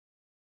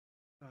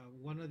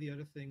 One of the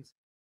other things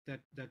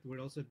that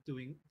we're also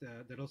doing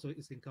that also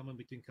is in common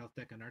between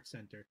Caltech and Art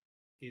Center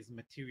is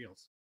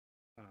materials.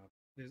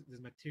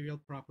 There's material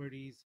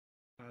properties.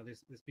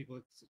 There's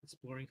people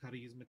exploring how to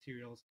use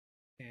materials.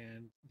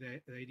 and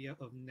the idea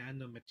of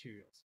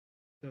nanomaterials.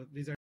 So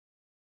these are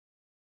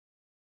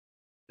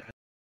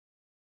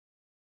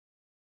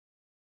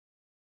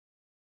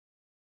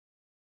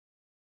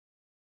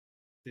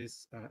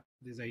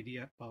this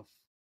idea of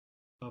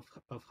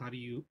how do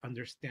you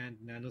understand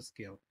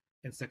nanoscale,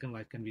 and Second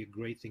Life can be a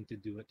great thing to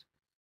do it.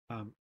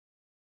 Um,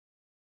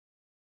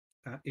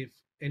 if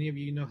any of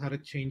you know how to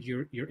change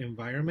your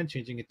environment,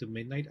 changing it to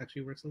midnight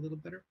actually works a little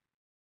better.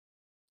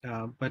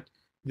 But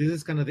this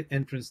is kind of the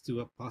entrance to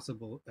a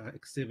possible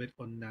exhibit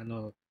on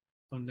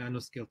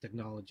nanoscale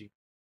technology.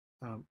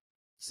 Um,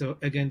 so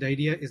again, the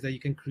idea is that you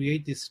can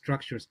create these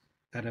structures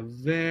at a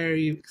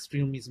very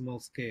extremely small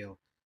scale,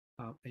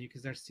 and you can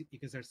start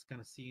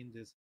kind of seeing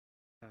these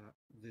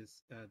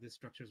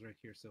structures right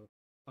here. So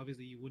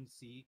obviously you wouldn't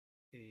see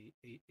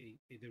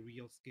the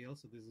real scale.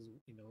 So this is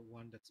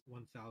one that's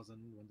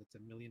 1,000, one that's a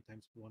million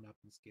times one up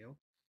in scale,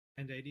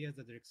 and the idea is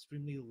that they're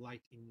extremely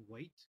light in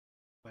weight,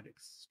 but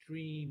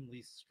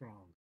extremely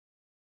strong,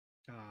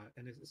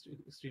 and it's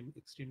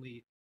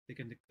extremely they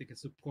can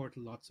support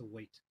lots of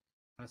weight.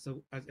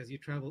 So as you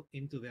travel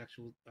into the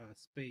actual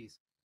space,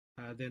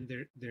 then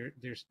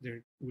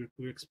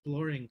we're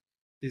exploring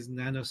these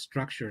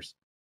nanostructures,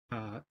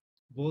 uh,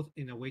 both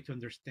in a way to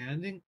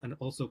understanding and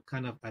also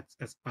kind of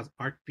as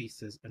art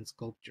pieces and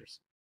sculptures.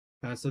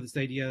 So this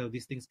idea of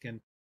these things can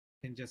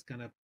just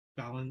kind of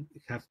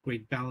have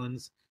great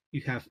balance.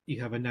 You have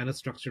a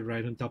nanostructure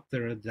right on top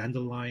there, a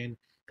dandelion,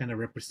 kind of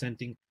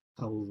representing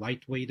how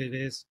lightweight it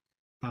is.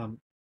 Um,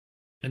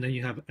 and then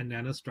you have a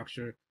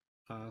nanostructure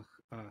uh,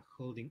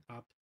 holding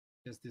up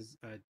just this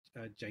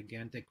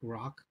gigantic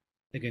rock,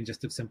 again,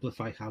 just to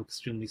simplify how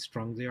extremely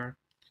strong they are.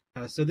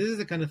 So this is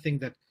the kind of thing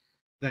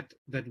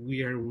that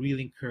we are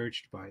really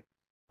encouraged by,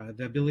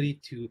 the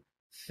ability to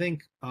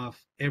think of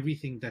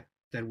everything that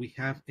we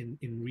have in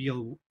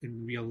real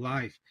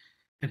life,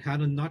 and how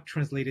to not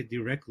translate it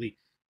directly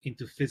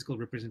into physical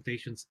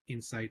representations in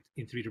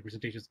 3D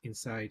representations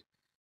inside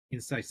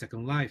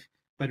Second Life,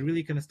 but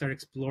really kind of start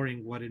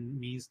exploring what it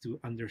means to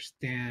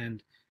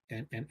understand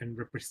and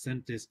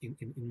represent this in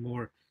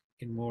more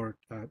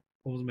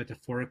almost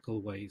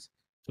metaphorical ways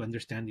to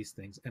understand these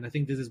things. And I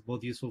think this is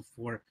both useful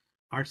for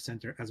Art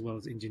Center as well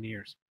as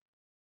engineers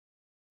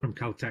from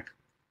Caltech.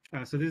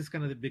 So this is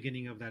kind of the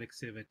beginning of that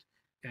exhibit,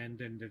 and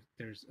then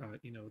there's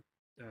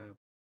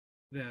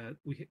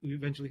we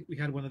eventually we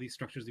had one of these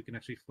structures you can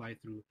actually fly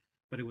through,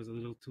 but it was a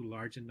little too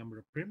large in number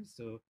of prims,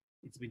 so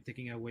it's been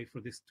taken away for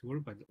this tour,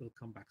 but it'll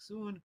come back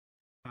soon.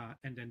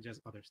 And then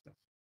just other stuff.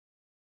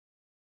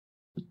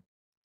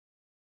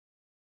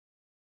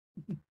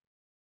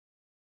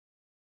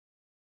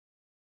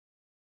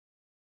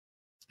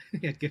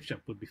 Yeah, gift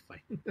shop would be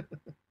fine.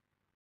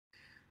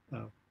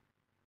 uh,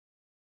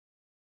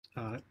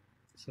 uh,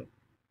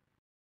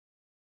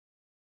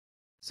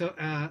 so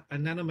a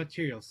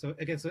nanomaterial. So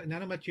again, so a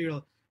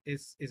nanomaterial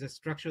is a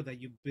structure that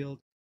you build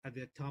at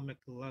the atomic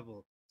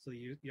level. So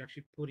you're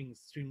actually putting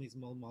extremely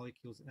small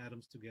molecules and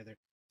atoms together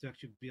to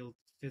actually build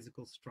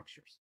physical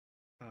structures.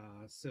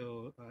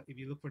 If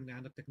you look for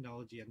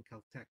nanotechnology at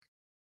Caltech,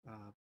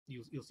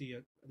 you'll see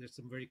there's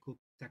some very cool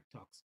tech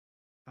talks,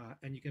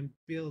 and you can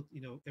build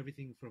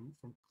everything from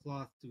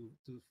cloth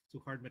to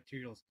hard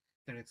materials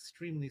that are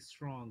extremely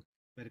strong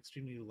but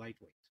extremely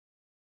lightweight.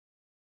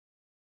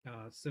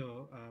 Uh,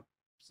 so uh,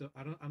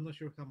 I'm not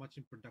sure how much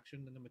in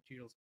production the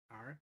materials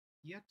are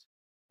yet,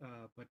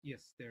 but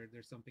yes,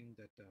 there's something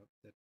that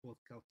both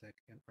Caltech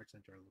and Art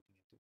Center are looking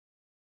into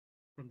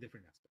from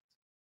different aspects.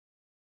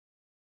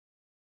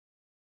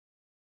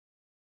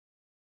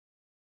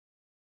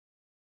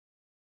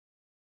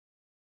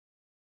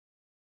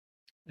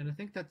 And I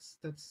think that's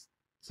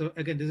so.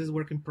 Again, this is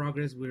work in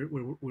progress.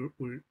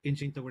 We're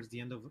inching towards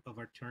the end of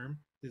our term.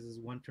 This is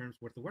one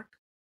term's worth of work.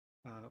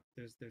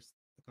 There's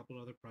a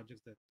couple other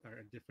projects that are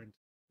at different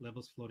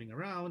levels floating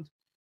around.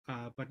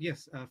 But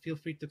yes, feel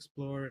free to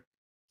explore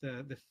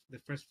the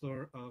first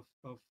floor of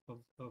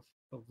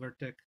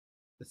Vertec,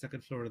 the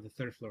second floor, or the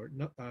third floor.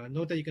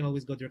 Note that you can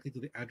always go directly to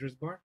the address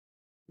bar.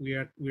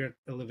 We're at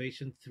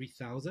elevation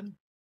 3,000.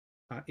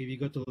 If you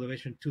go to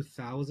elevation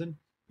 2,000,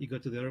 you go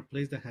to the other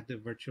place that had the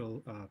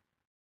virtual art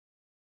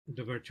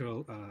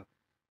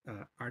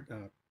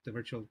the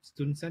virtual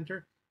student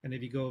center. And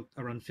if you go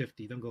around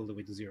 50, don't go all the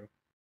way to zero,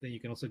 then you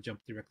can also jump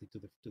directly to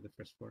the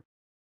first floor.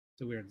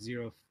 So we're at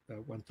 0,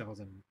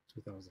 1,000,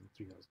 2,000,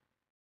 3,000.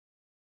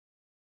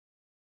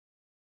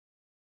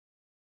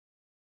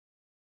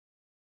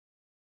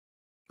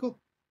 Cool.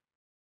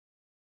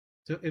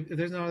 So if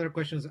there's no other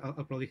questions, I'll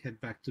probably head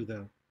back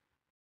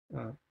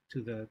uh,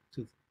 to the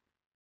to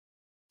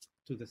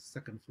to the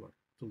second floor,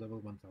 to level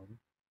 1,000.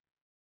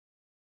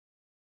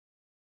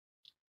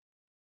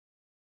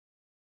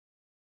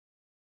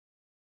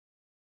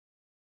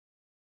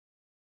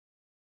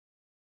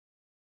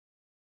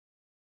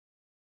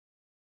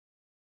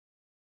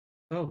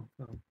 Oh,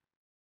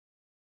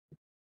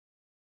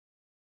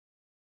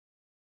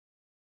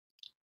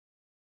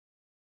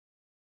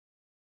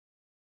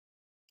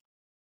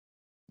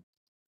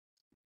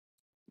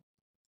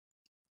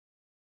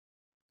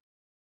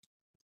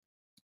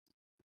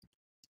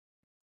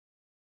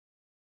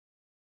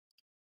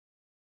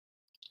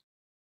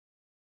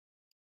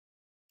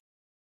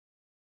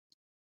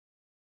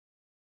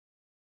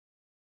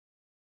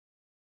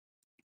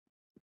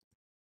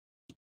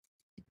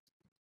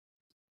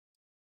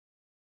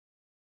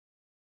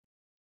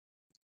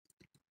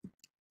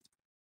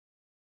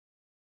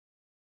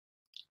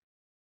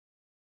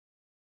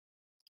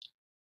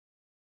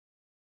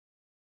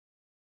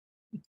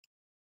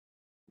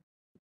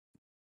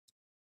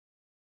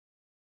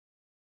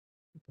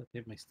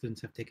 Okay, my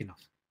students have taken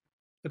off.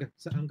 Okay,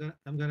 so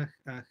I'm gonna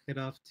head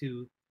off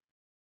to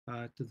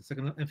the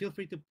second one, and feel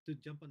free to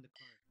jump on the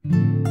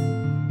card.